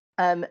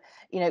um,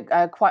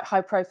 quite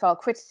high profile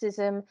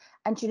criticism.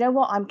 And you know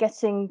what? I'm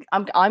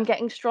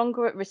getting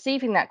stronger at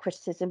receiving that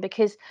criticism,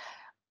 because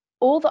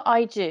all that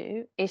I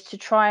do is to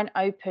try and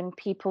open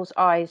people's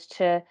eyes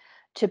to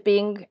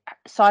being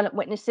silent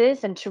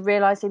witnesses and to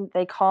realizing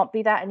they can't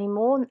be that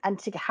anymore, and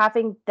to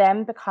having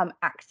them become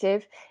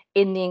active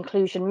in the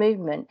inclusion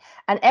movement.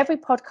 And every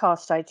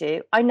podcast I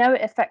do, I know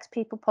it affects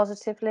people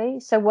positively.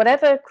 So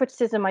whatever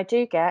criticism I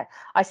do get,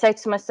 I say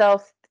to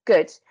myself,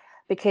 good,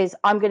 because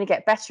I'm going to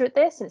get better at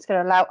this and it's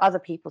going to allow other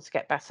people to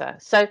get better.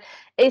 So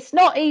it's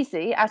not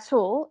easy at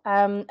all.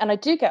 And I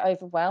do get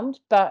overwhelmed,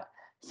 but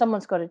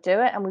someone's got to do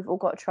it and we've all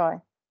got to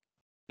try.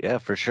 Yeah,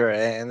 for sure.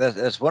 And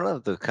that's one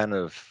of the kind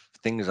of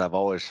things I've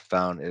always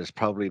found is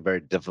probably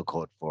very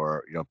difficult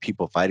for,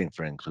 people fighting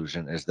for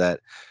inclusion, is that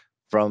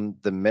from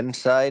the men's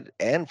side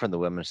and from the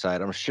women's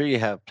side, I'm sure you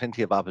have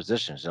plenty of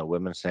oppositions.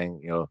 Women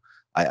saying,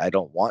 I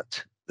don't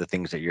want the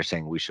things that you're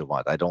saying we should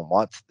want. I don't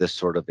want this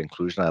sort of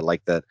inclusion. I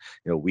like that,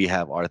 we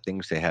have our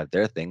things, they have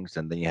their things.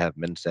 And then you have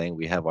men saying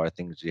we have our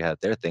things, you have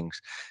their things.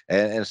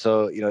 And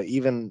so,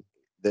 even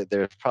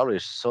there's probably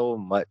so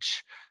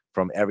much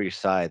from every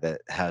side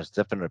that has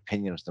different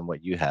opinions than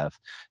what you have.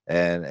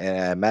 And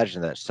I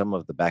imagine that some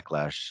of the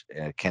backlash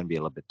can be a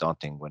little bit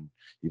daunting when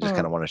you just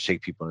kind Mm. of want to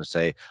shake people and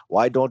say,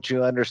 why don't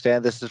you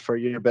understand this is for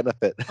your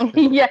benefit?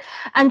 Yeah,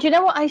 and you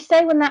know what I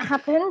say when that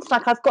happens?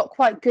 Like, I've got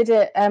quite good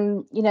at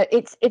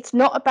it's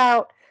not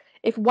about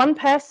If one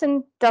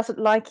person doesn't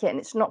like it and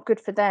it's not good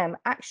for them,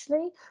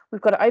 actually,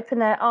 we've got to open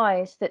their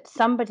eyes that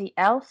somebody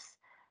else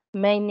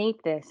may need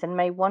this and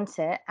may want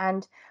it,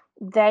 and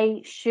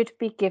they should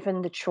be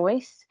given the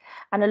choice.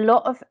 And a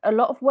lot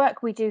of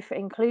work we do for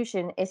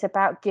inclusion is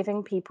about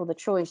giving people the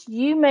choice.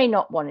 You may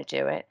not want to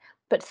do it,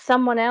 but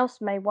someone else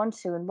may want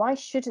to, and why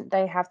shouldn't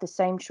they have the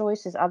same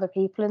choice as other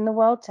people in the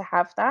world to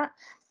have that?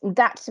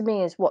 That to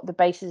me is what the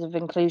basis of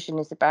inclusion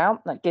is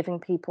about, like giving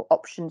people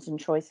options and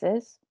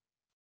choices.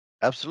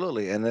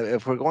 Absolutely. And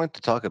if we're going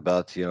to talk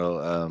about,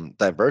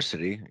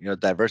 diversity,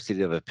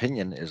 diversity of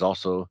opinion is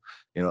also,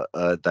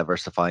 a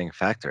diversifying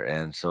factor.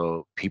 And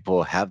so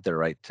people have the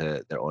right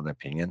to their own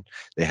opinion.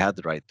 They have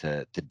the right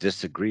to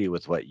disagree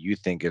with what you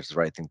think is the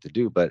right thing to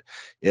do. But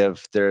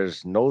if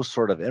there's no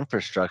sort of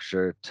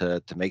infrastructure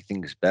to make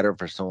things better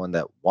for someone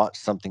that wants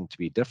something to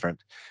be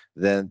different,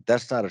 then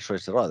that's not a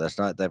choice at all. That's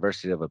not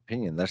diversity of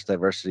opinion. That's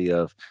diversity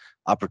of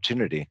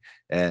opportunity.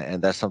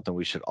 And that's something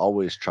we should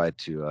always try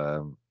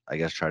to, I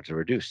guess, try to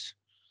reduce.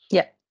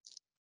 Yeah.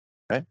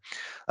 Right.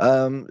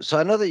 So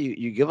I know that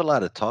you give a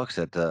lot of talks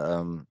at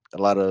a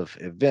lot of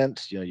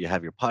events. You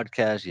have your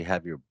podcast, you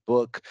have your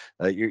book.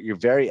 You're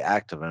very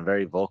active and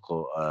very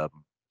vocal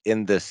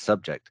in this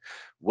subject.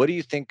 What do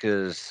you think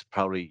is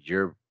probably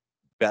your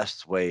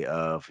best way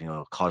of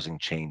causing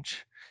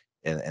change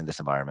in this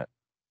environment?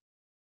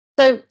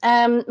 So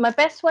my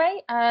best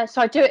way,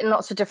 so I do it in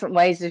lots of different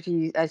ways,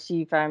 as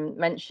you've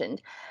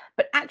mentioned,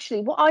 but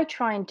actually, what I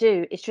try and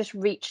do is just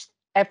reach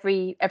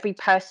every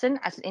person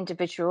as an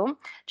individual,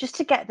 just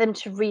to get them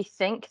to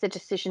rethink the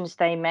decisions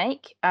they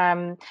make,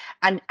 and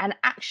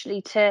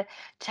actually to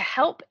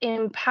help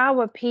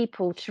empower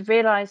people to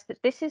realize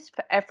that this is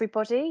for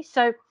everybody.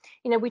 So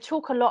we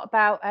talk a lot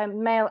about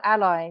male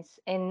allies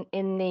in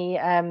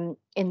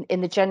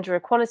the gender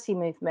equality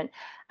movement,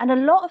 and a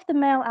lot of the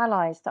male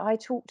allies that I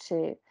talk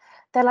to,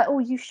 they're like, "Oh,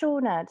 you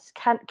sure, Nads?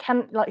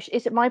 Can like,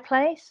 is it my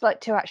place, like,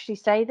 to actually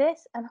say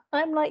this?" And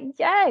I'm like,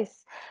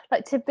 "Yes,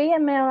 like, to be a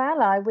male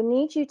ally, we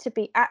need you to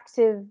be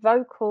active,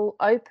 vocal,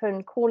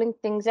 open, calling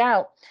things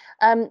out."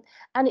 Um,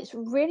 and it's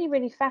really,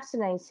 really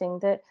fascinating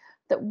that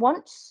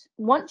once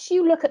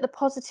you look at the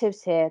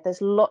positives here,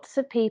 there's lots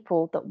of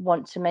people that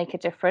want to make a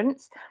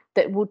difference,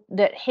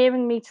 that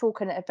hearing me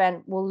talk at an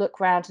event will look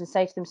around and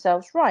say to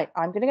themselves, "Right,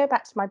 I'm going to go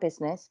back to my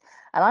business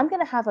and I'm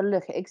going to have a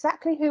look at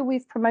exactly who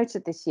we've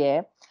promoted this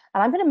year,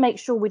 and I'm going to make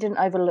sure we didn't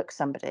overlook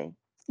somebody."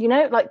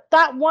 Like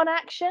that one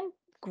action,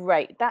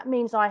 great. That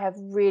means I have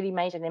really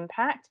made an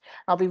impact.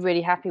 I'll be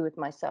really happy with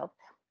myself.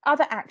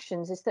 Other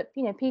actions is that,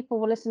 people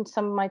will listen to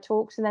some of my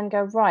talks and then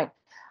go, right,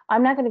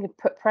 I'm now going to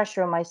put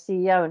pressure on my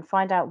CEO and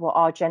find out what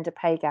our gender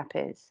pay gap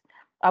is.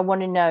 I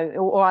want to know,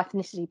 or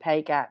ethnicity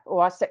pay gap,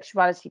 or our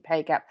sexuality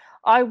pay gap.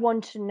 I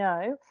want to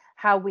know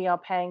how we are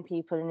paying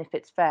people and if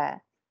it's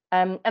fair.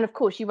 And of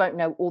course, you won't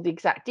know all the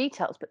exact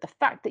details, but the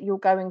fact that you're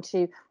going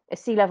to a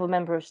C-level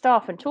member of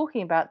staff and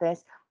talking about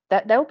this,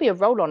 that there'll be a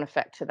roll-on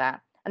effect to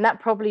that. And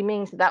that probably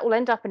means that will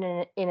end up in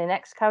an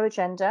exco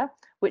agenda,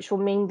 which will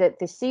mean that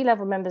the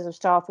C-level members of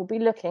staff will be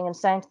looking and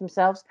saying to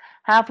themselves,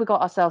 how have we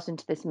got ourselves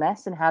into this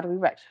mess and how do we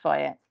rectify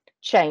it?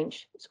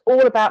 Change. It's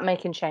all about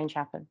making change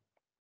happen.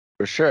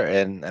 For sure.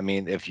 And I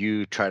mean, if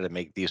you try to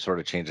make these sort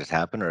of changes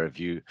happen, or if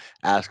you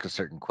ask a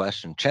certain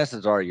question,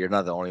 chances are you're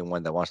not the only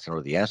one that wants to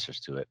know the answers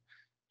to it.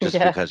 Just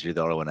Yeah. because you're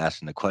the only one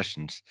asking the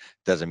questions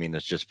doesn't mean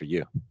it's just for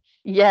you.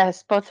 Yeah,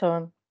 spot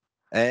on.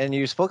 And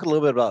you spoke a little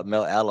bit about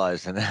male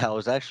allies, and I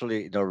was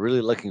actually,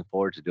 really looking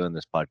forward to doing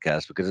this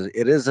podcast because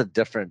it is a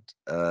different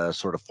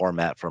sort of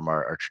format from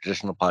our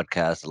traditional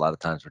podcast. A lot of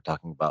times we're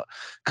talking about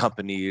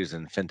companies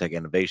and fintech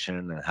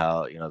innovation and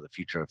how the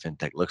future of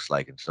fintech looks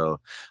like. And so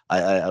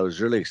I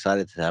was really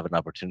excited to have an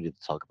opportunity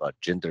to talk about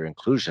gender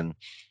inclusion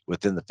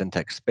within the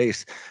fintech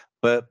space.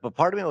 But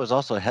part of me was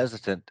also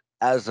hesitant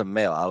as a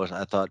male.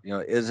 I thought,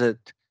 is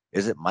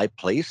it my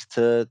place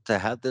to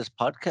have this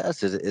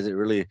podcast? Is it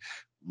really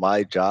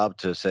my job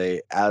to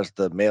say, as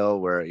the male,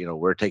 where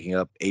we're taking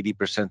up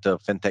 80%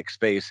 of fintech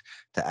space,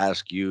 to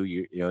ask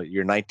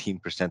you're 19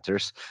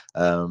 percenters,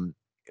 am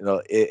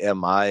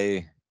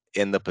I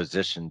in the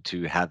position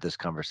to have this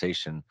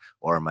conversation,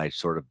 or am I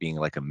sort of being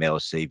like a male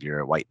savior,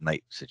 a white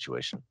knight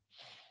situation?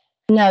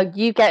 No,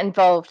 you get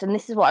involved. And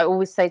this is what I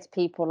always say to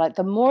people, like,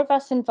 the more of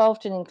us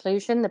involved in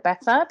inclusion, the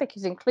better,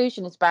 because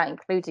inclusion is about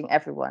including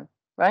everyone,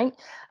 right?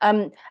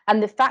 And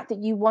the fact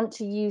that you want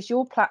to use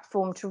your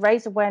platform to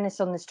raise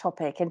awareness on this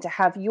topic and to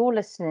have your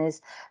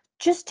listeners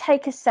just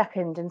take a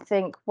second and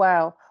think,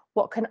 wow,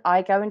 what can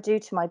I go and do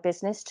to my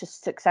business to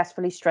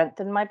successfully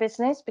strengthen my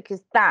business?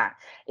 Because that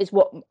is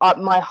what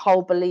my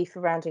whole belief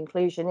around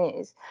inclusion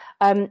is.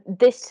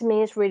 This to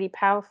me is really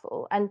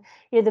powerful. And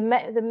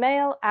the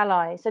male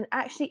allies, and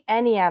actually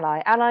any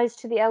ally, allies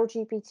to the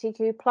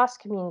LGBTQ plus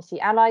community,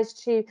 allies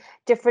to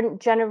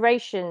different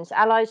generations,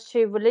 allies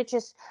to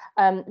religious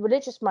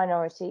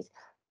minorities,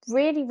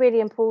 really, really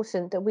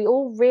important that we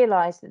all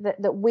realize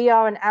that we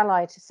are an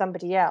ally to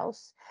somebody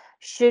else,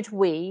 should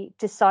we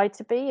decide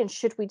to be, and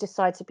should we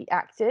decide to be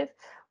active.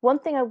 One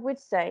thing I would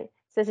say,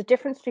 So there's a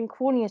difference between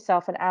calling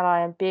yourself an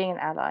ally and being an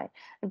ally.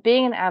 And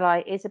being an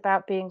ally is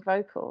about being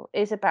vocal,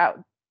 is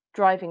about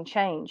driving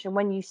change. And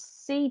when you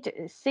see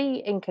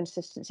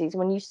inconsistencies,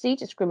 when you see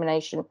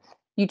discrimination,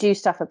 you do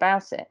stuff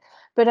about it.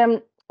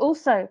 But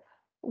also,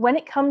 when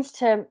it comes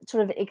to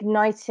sort of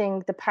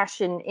igniting the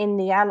passion in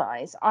the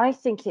allies, I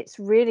think it's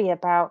really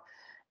about,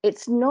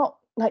 it's not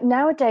like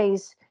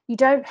nowadays you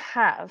don't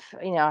have,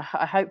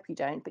 I hope you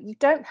don't, but you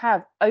don't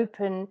have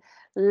open,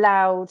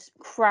 loud,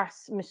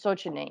 crass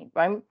misogyny,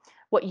 right?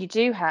 What you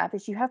do have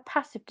is you have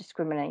passive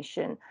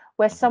discrimination,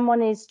 where Mhm.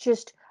 someone is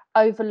just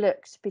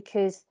overlooked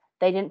because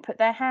they didn't put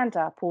their hand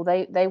up, or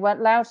they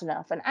weren't loud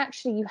enough. And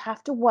actually you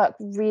have to work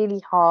really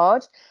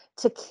hard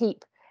to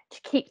keep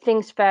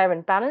things fair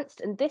and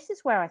balanced. And this is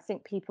where I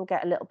think people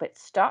get a little bit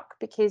stuck,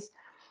 because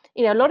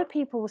a lot of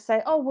people will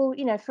say, oh,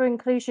 well, for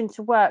inclusion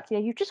to work,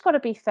 you've just got to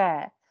be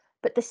fair.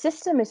 But the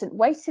system isn't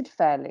weighted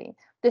fairly.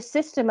 The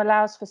system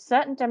allows for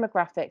certain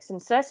demographics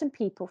and certain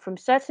people from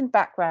certain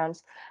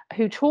backgrounds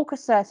who talk a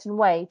certain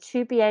way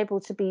to be able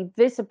to be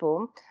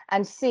visible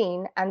and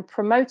seen and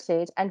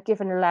promoted and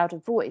given a louder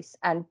voice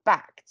and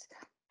backed.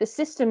 The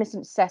system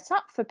isn't set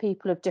up for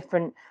people of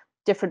different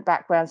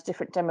backgrounds,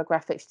 different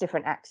demographics,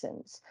 different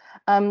accents.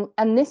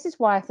 And this is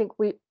why I think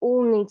we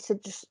all need to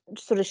just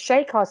sort of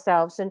shake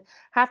ourselves and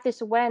have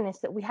this awareness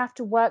that we have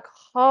to work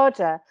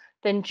harder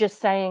than just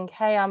saying,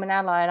 hey, I'm an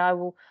ally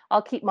and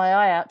I'll keep my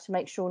eye out to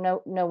make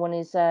sure no one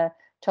is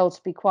told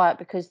to be quiet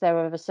because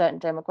they're of a certain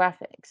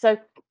demographic. So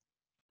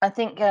I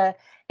think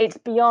it's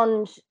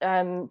beyond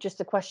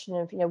just a question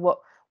of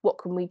what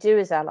can we do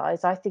as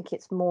allies. I think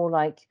it's more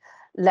like,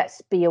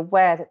 let's be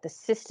aware that the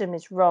system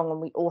is wrong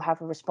and we all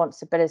have a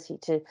responsibility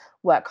to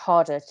work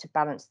harder to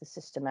balance the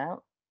system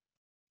out.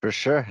 For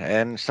sure.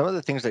 And some of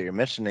the things that you're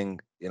mentioning,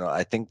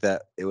 I think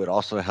that it would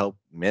also help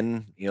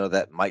men,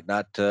 that might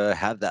not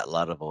have that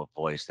loud of a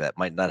voice, that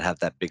might not have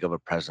that big of a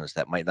presence,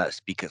 that might not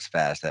speak as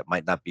fast, that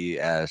might not be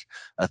as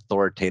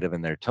authoritative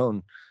in their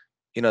tone.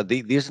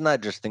 These are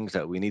not just things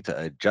that we need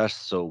to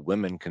adjust so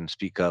women can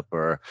speak up,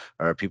 or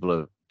people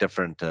of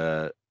different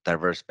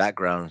diverse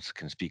backgrounds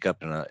can speak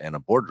up in a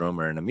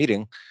boardroom or in a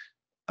meeting.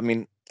 I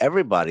mean,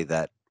 everybody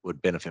that would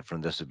benefit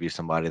from this would be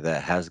somebody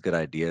that has good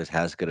ideas,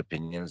 has good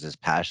opinions, is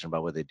passionate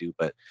about what they do,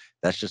 but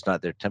that's just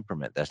not their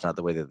temperament. That's not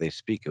the way that they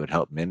speak. It would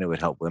help men, it would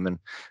help women.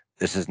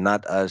 This is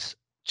not us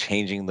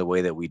changing the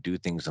way that we do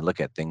things and look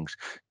at things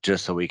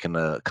just so we can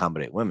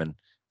accommodate women.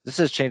 This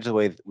is change the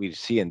way that we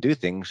see and do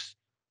things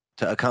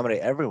to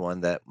accommodate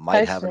everyone that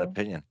might have an Totally.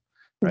 opinion,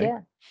 right? Yeah.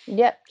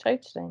 Yep.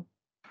 Totally.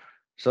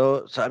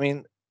 So I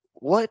mean,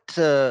 what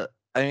I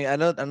mean, I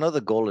know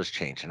the goal has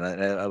changed, and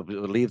I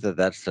believe that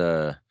that's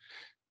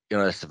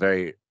it's a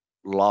very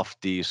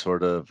lofty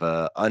sort of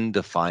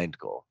undefined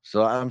goal.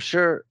 So I'm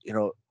sure,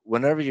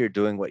 whenever you're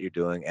doing what you're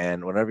doing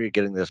and whenever you're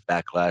getting this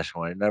backlash,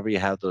 whenever you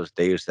have those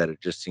days that it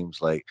just seems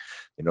like,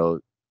 you know,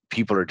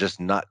 people are just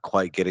not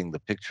quite getting the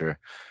picture,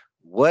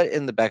 what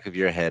in the back of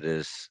your head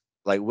is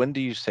like, when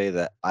do you say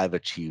that I've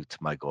achieved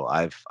my goal?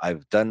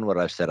 I've done what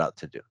I've set out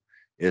to do.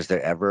 Is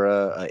there ever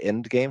a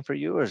end game for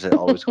you, or is it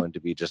always going to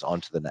be just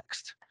on to the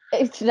next?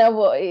 Do you know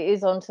what, it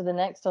is on to the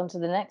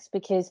next,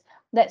 because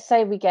let's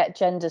say we get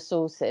gender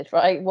sorted,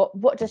 right?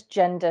 What does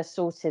gender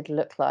sorted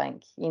look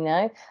like?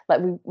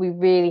 Like we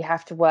really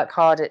have to work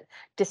hard at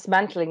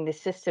dismantling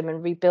this system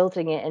and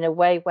rebuilding it in a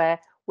way where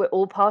we're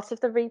all part of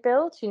the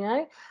rebuild.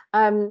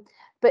 um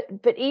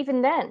but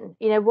even then,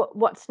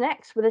 what's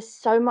next? Well, there's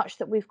so much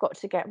that we've got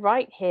to get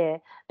right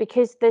here,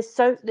 because there's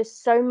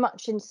so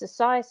much in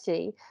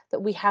society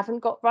that we haven't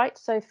got right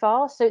so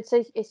far. So it's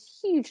a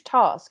huge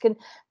task. And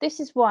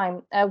this is why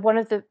one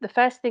of the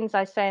first things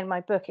I say in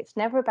my book, it's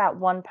never about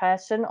one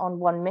person on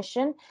one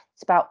mission.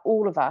 It's about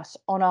all of us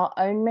on our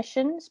own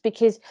missions,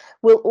 because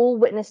we'll all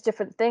witness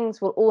different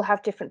things. We'll all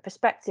have different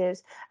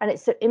perspectives. And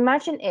it's,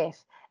 imagine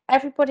if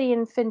everybody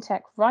in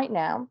fintech right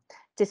now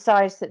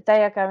decides that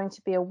they are going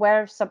to be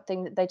aware of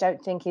something that they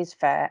don't think is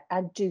fair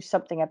and do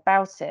something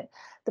about it.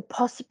 The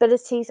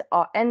possibilities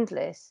are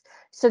endless.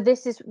 So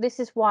this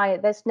is why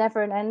there's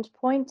never an end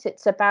point.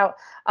 It's about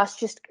us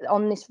just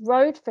on this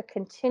road for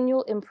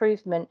continual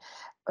improvement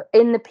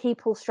in the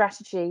people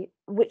strategy,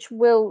 which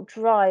will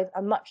drive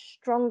a much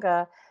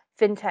stronger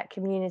fintech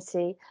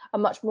community, a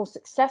much more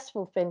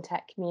successful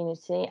fintech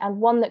community, and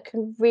one that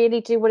can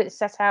really do what it's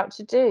set out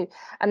to do,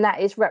 and that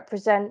is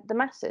represent the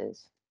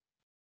masses.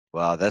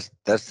 Wow, that's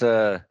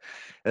so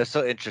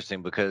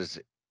interesting, because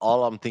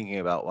all I'm thinking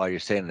about while you're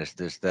saying this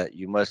is that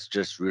you must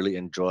just really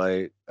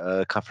enjoy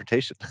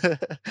confrontation.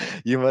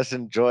 You must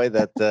enjoy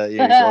that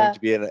you're going to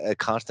be in a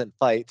constant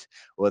fight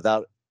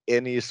without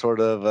any sort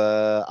of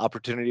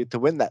opportunity to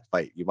win that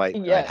fight. You might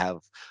Yeah.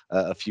 have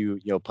a few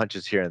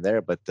punches here and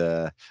there, but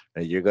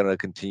you're going to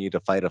continue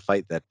to fight a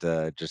fight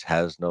that just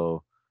has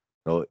no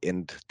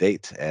end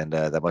date, and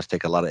that must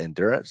take a lot of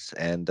endurance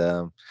and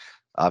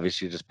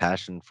obviously just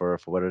passion for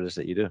what it is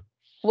that you do.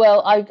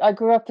 Well, I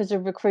grew up as a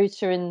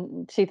recruiter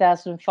in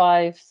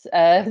 2005,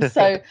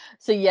 so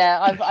yeah,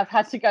 I've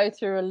had to go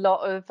through a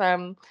lot of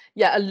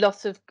a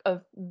lot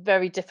of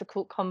very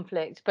difficult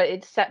conflict, but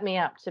it set me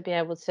up to be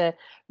able to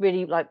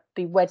really like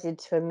be wedded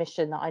to a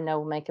mission that I know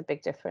will make a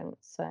big difference.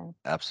 So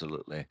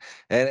Absolutely.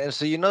 And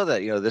so you know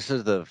that, this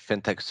is the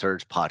FinTech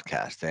Surge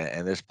podcast,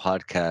 and this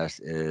podcast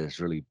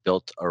is really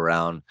built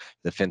around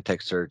the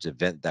FinTech Surge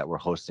event that we're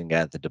hosting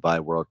at the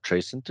Dubai World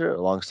Trade Center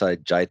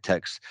alongside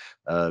GITEX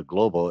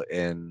Global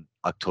in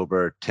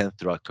October 10th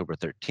through October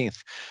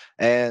 13th.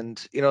 And,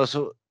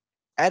 so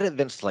at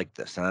events like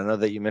this, and I know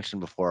that you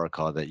mentioned before our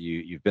call that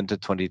you've been to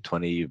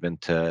 2020, you've been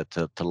to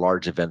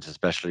large events,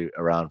 especially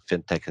around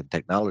fintech and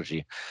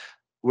technology.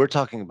 We're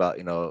talking about,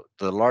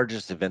 the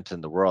largest event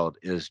in the world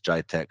is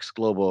GITEX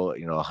Global.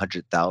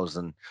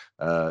 100,000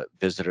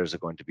 visitors are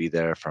going to be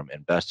there, from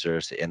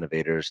investors to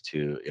innovators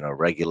to,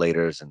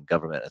 regulators and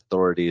government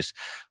authorities.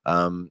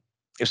 Um,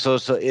 so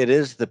it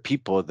is the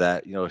people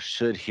that,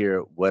 should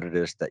hear what it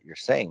is that you're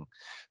saying.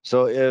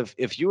 So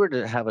if you were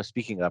to have a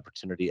speaking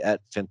opportunity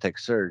at FinTech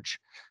Surge,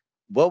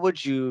 what would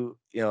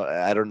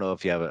I don't know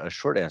if you have a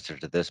short answer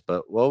to this,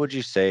 but what would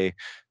you say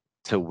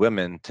to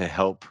women to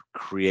help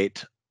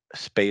create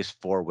space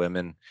for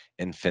women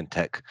in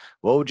fintech?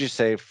 What would you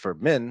say for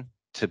men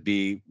to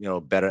be,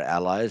 better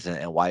allies,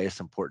 and why it's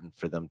important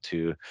for them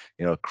to,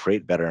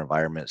 create better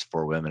environments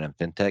for women in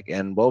fintech?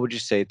 And what would you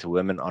say to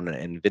women on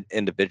an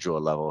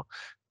individual level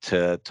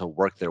to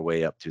work their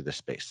way up through the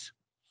space?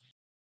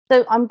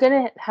 So I'm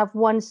going to have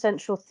one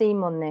central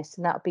theme on this,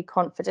 and that would be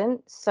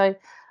confidence. So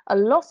a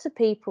lot of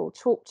people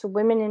talk to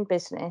women in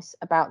business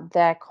about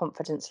their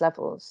confidence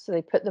levels. So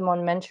they put them on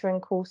mentoring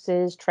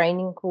courses,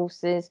 training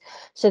courses,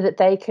 so that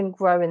they can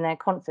grow in their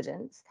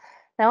confidence.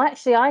 Now,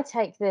 actually, I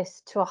take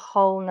this to a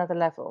whole nother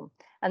level,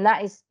 and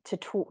that is to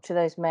talk to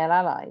those male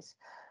allies.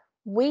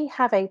 We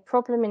have a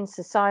problem in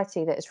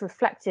society that is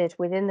reflected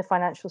within the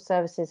financial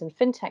services and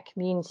fintech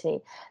community,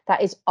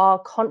 that is our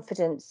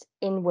confidence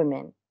in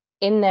women,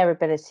 in their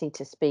ability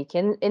to speak,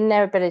 in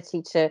their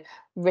ability to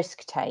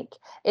risk take,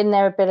 in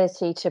their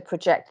ability to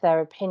project their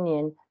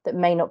opinion that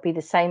may not be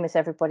the same as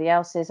everybody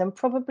else's, and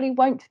probably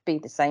won't be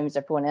the same as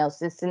everyone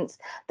else's, since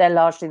they're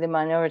largely the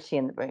minority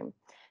in the room.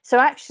 So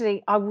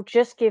actually, I will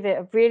just give it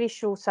a really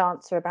short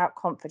answer about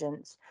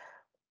confidence.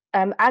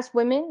 As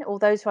women, or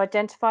those who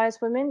identify as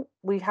women,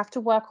 we have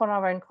to work on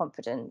our own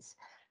confidence.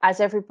 As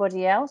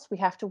everybody else, we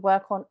have to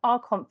work on our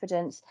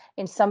confidence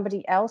in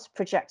somebody else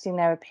projecting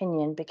their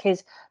opinion,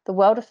 because the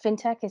world of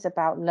fintech is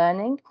about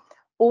learning.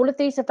 All of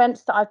these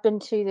events that I've been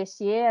to this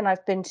year, and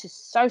I've been to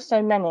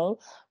so many,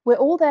 we're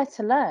all there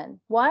to learn.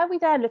 Why are we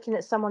there looking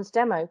at someone's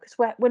demo? Because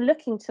we're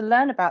looking to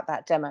learn about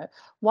that demo.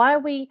 Why are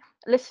we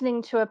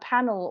listening to a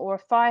panel or a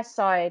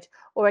fireside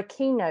or a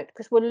keynote?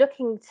 Because we're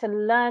looking to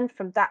learn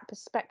from that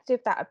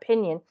perspective, that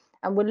opinion,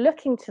 and we're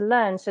looking to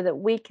learn so that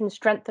we can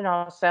strengthen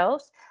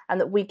ourselves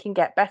and that we can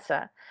get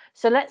better.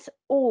 So let's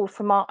all,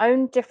 from our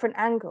own different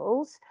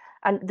angles,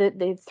 and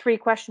the three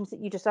questions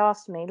that you just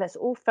asked me, let's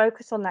all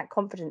focus on that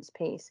confidence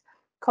piece.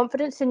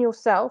 Confidence in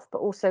yourself, but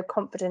also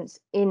confidence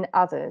in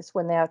others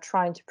when they are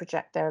trying to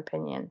project their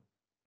opinion.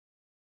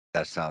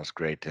 That sounds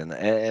great.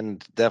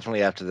 And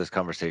definitely after this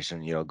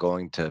conversation,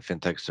 going to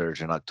FinTech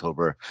Surge in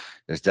October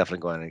is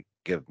definitely going to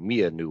give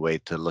me a new way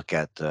to look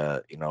at,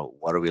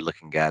 what are we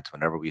looking at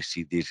whenever we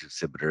see these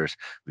exhibitors,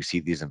 we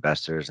see these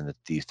investors and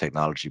these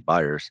technology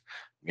buyers.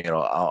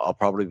 I'll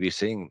probably be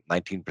seeing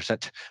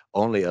 19%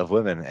 only of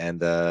women,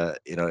 and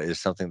is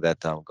something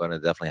that I'm going to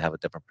definitely have a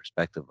different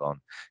perspective on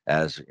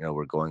as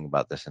we're going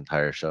about this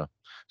entire show.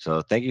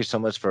 So thank you so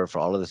much for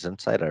all of this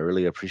insight. I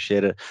really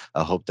appreciate it.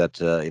 I hope that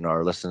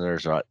our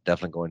listeners are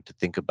definitely going to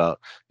think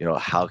about,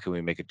 how can we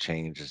make a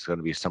change. It's going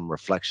to be some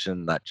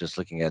reflection, not just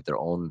looking at their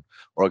own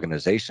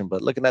organization,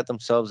 but looking at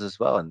themselves as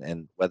well,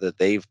 and whether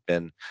they've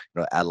been,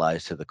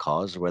 allies to the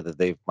cause, or whether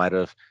they might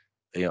have,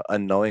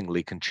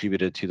 unknowingly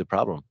contributed to the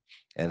problem.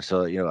 And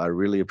so, I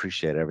really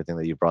appreciate everything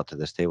that you brought to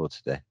this table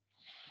today.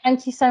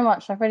 Thank you so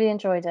much. I've really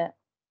enjoyed it.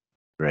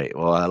 Great.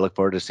 Well, I look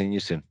forward to seeing you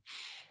soon.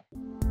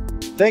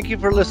 Thank you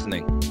for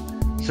listening.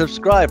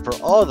 Subscribe for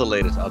all the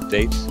latest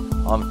updates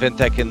on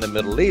FinTech in the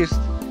Middle East,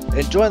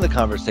 and join the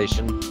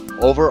conversation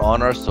over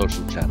on our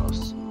social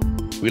channels.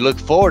 We look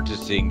forward to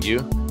seeing you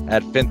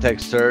at FinTech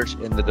Surge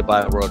in the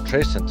Dubai World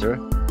Trade Center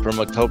from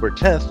October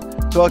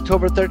 10th to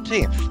October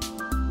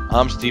 13th.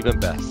 I'm Stephen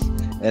Best,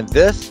 and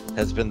this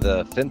has been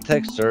the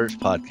FinTech Surge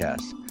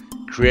podcast,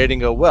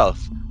 creating a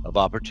wealth of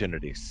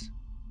opportunities.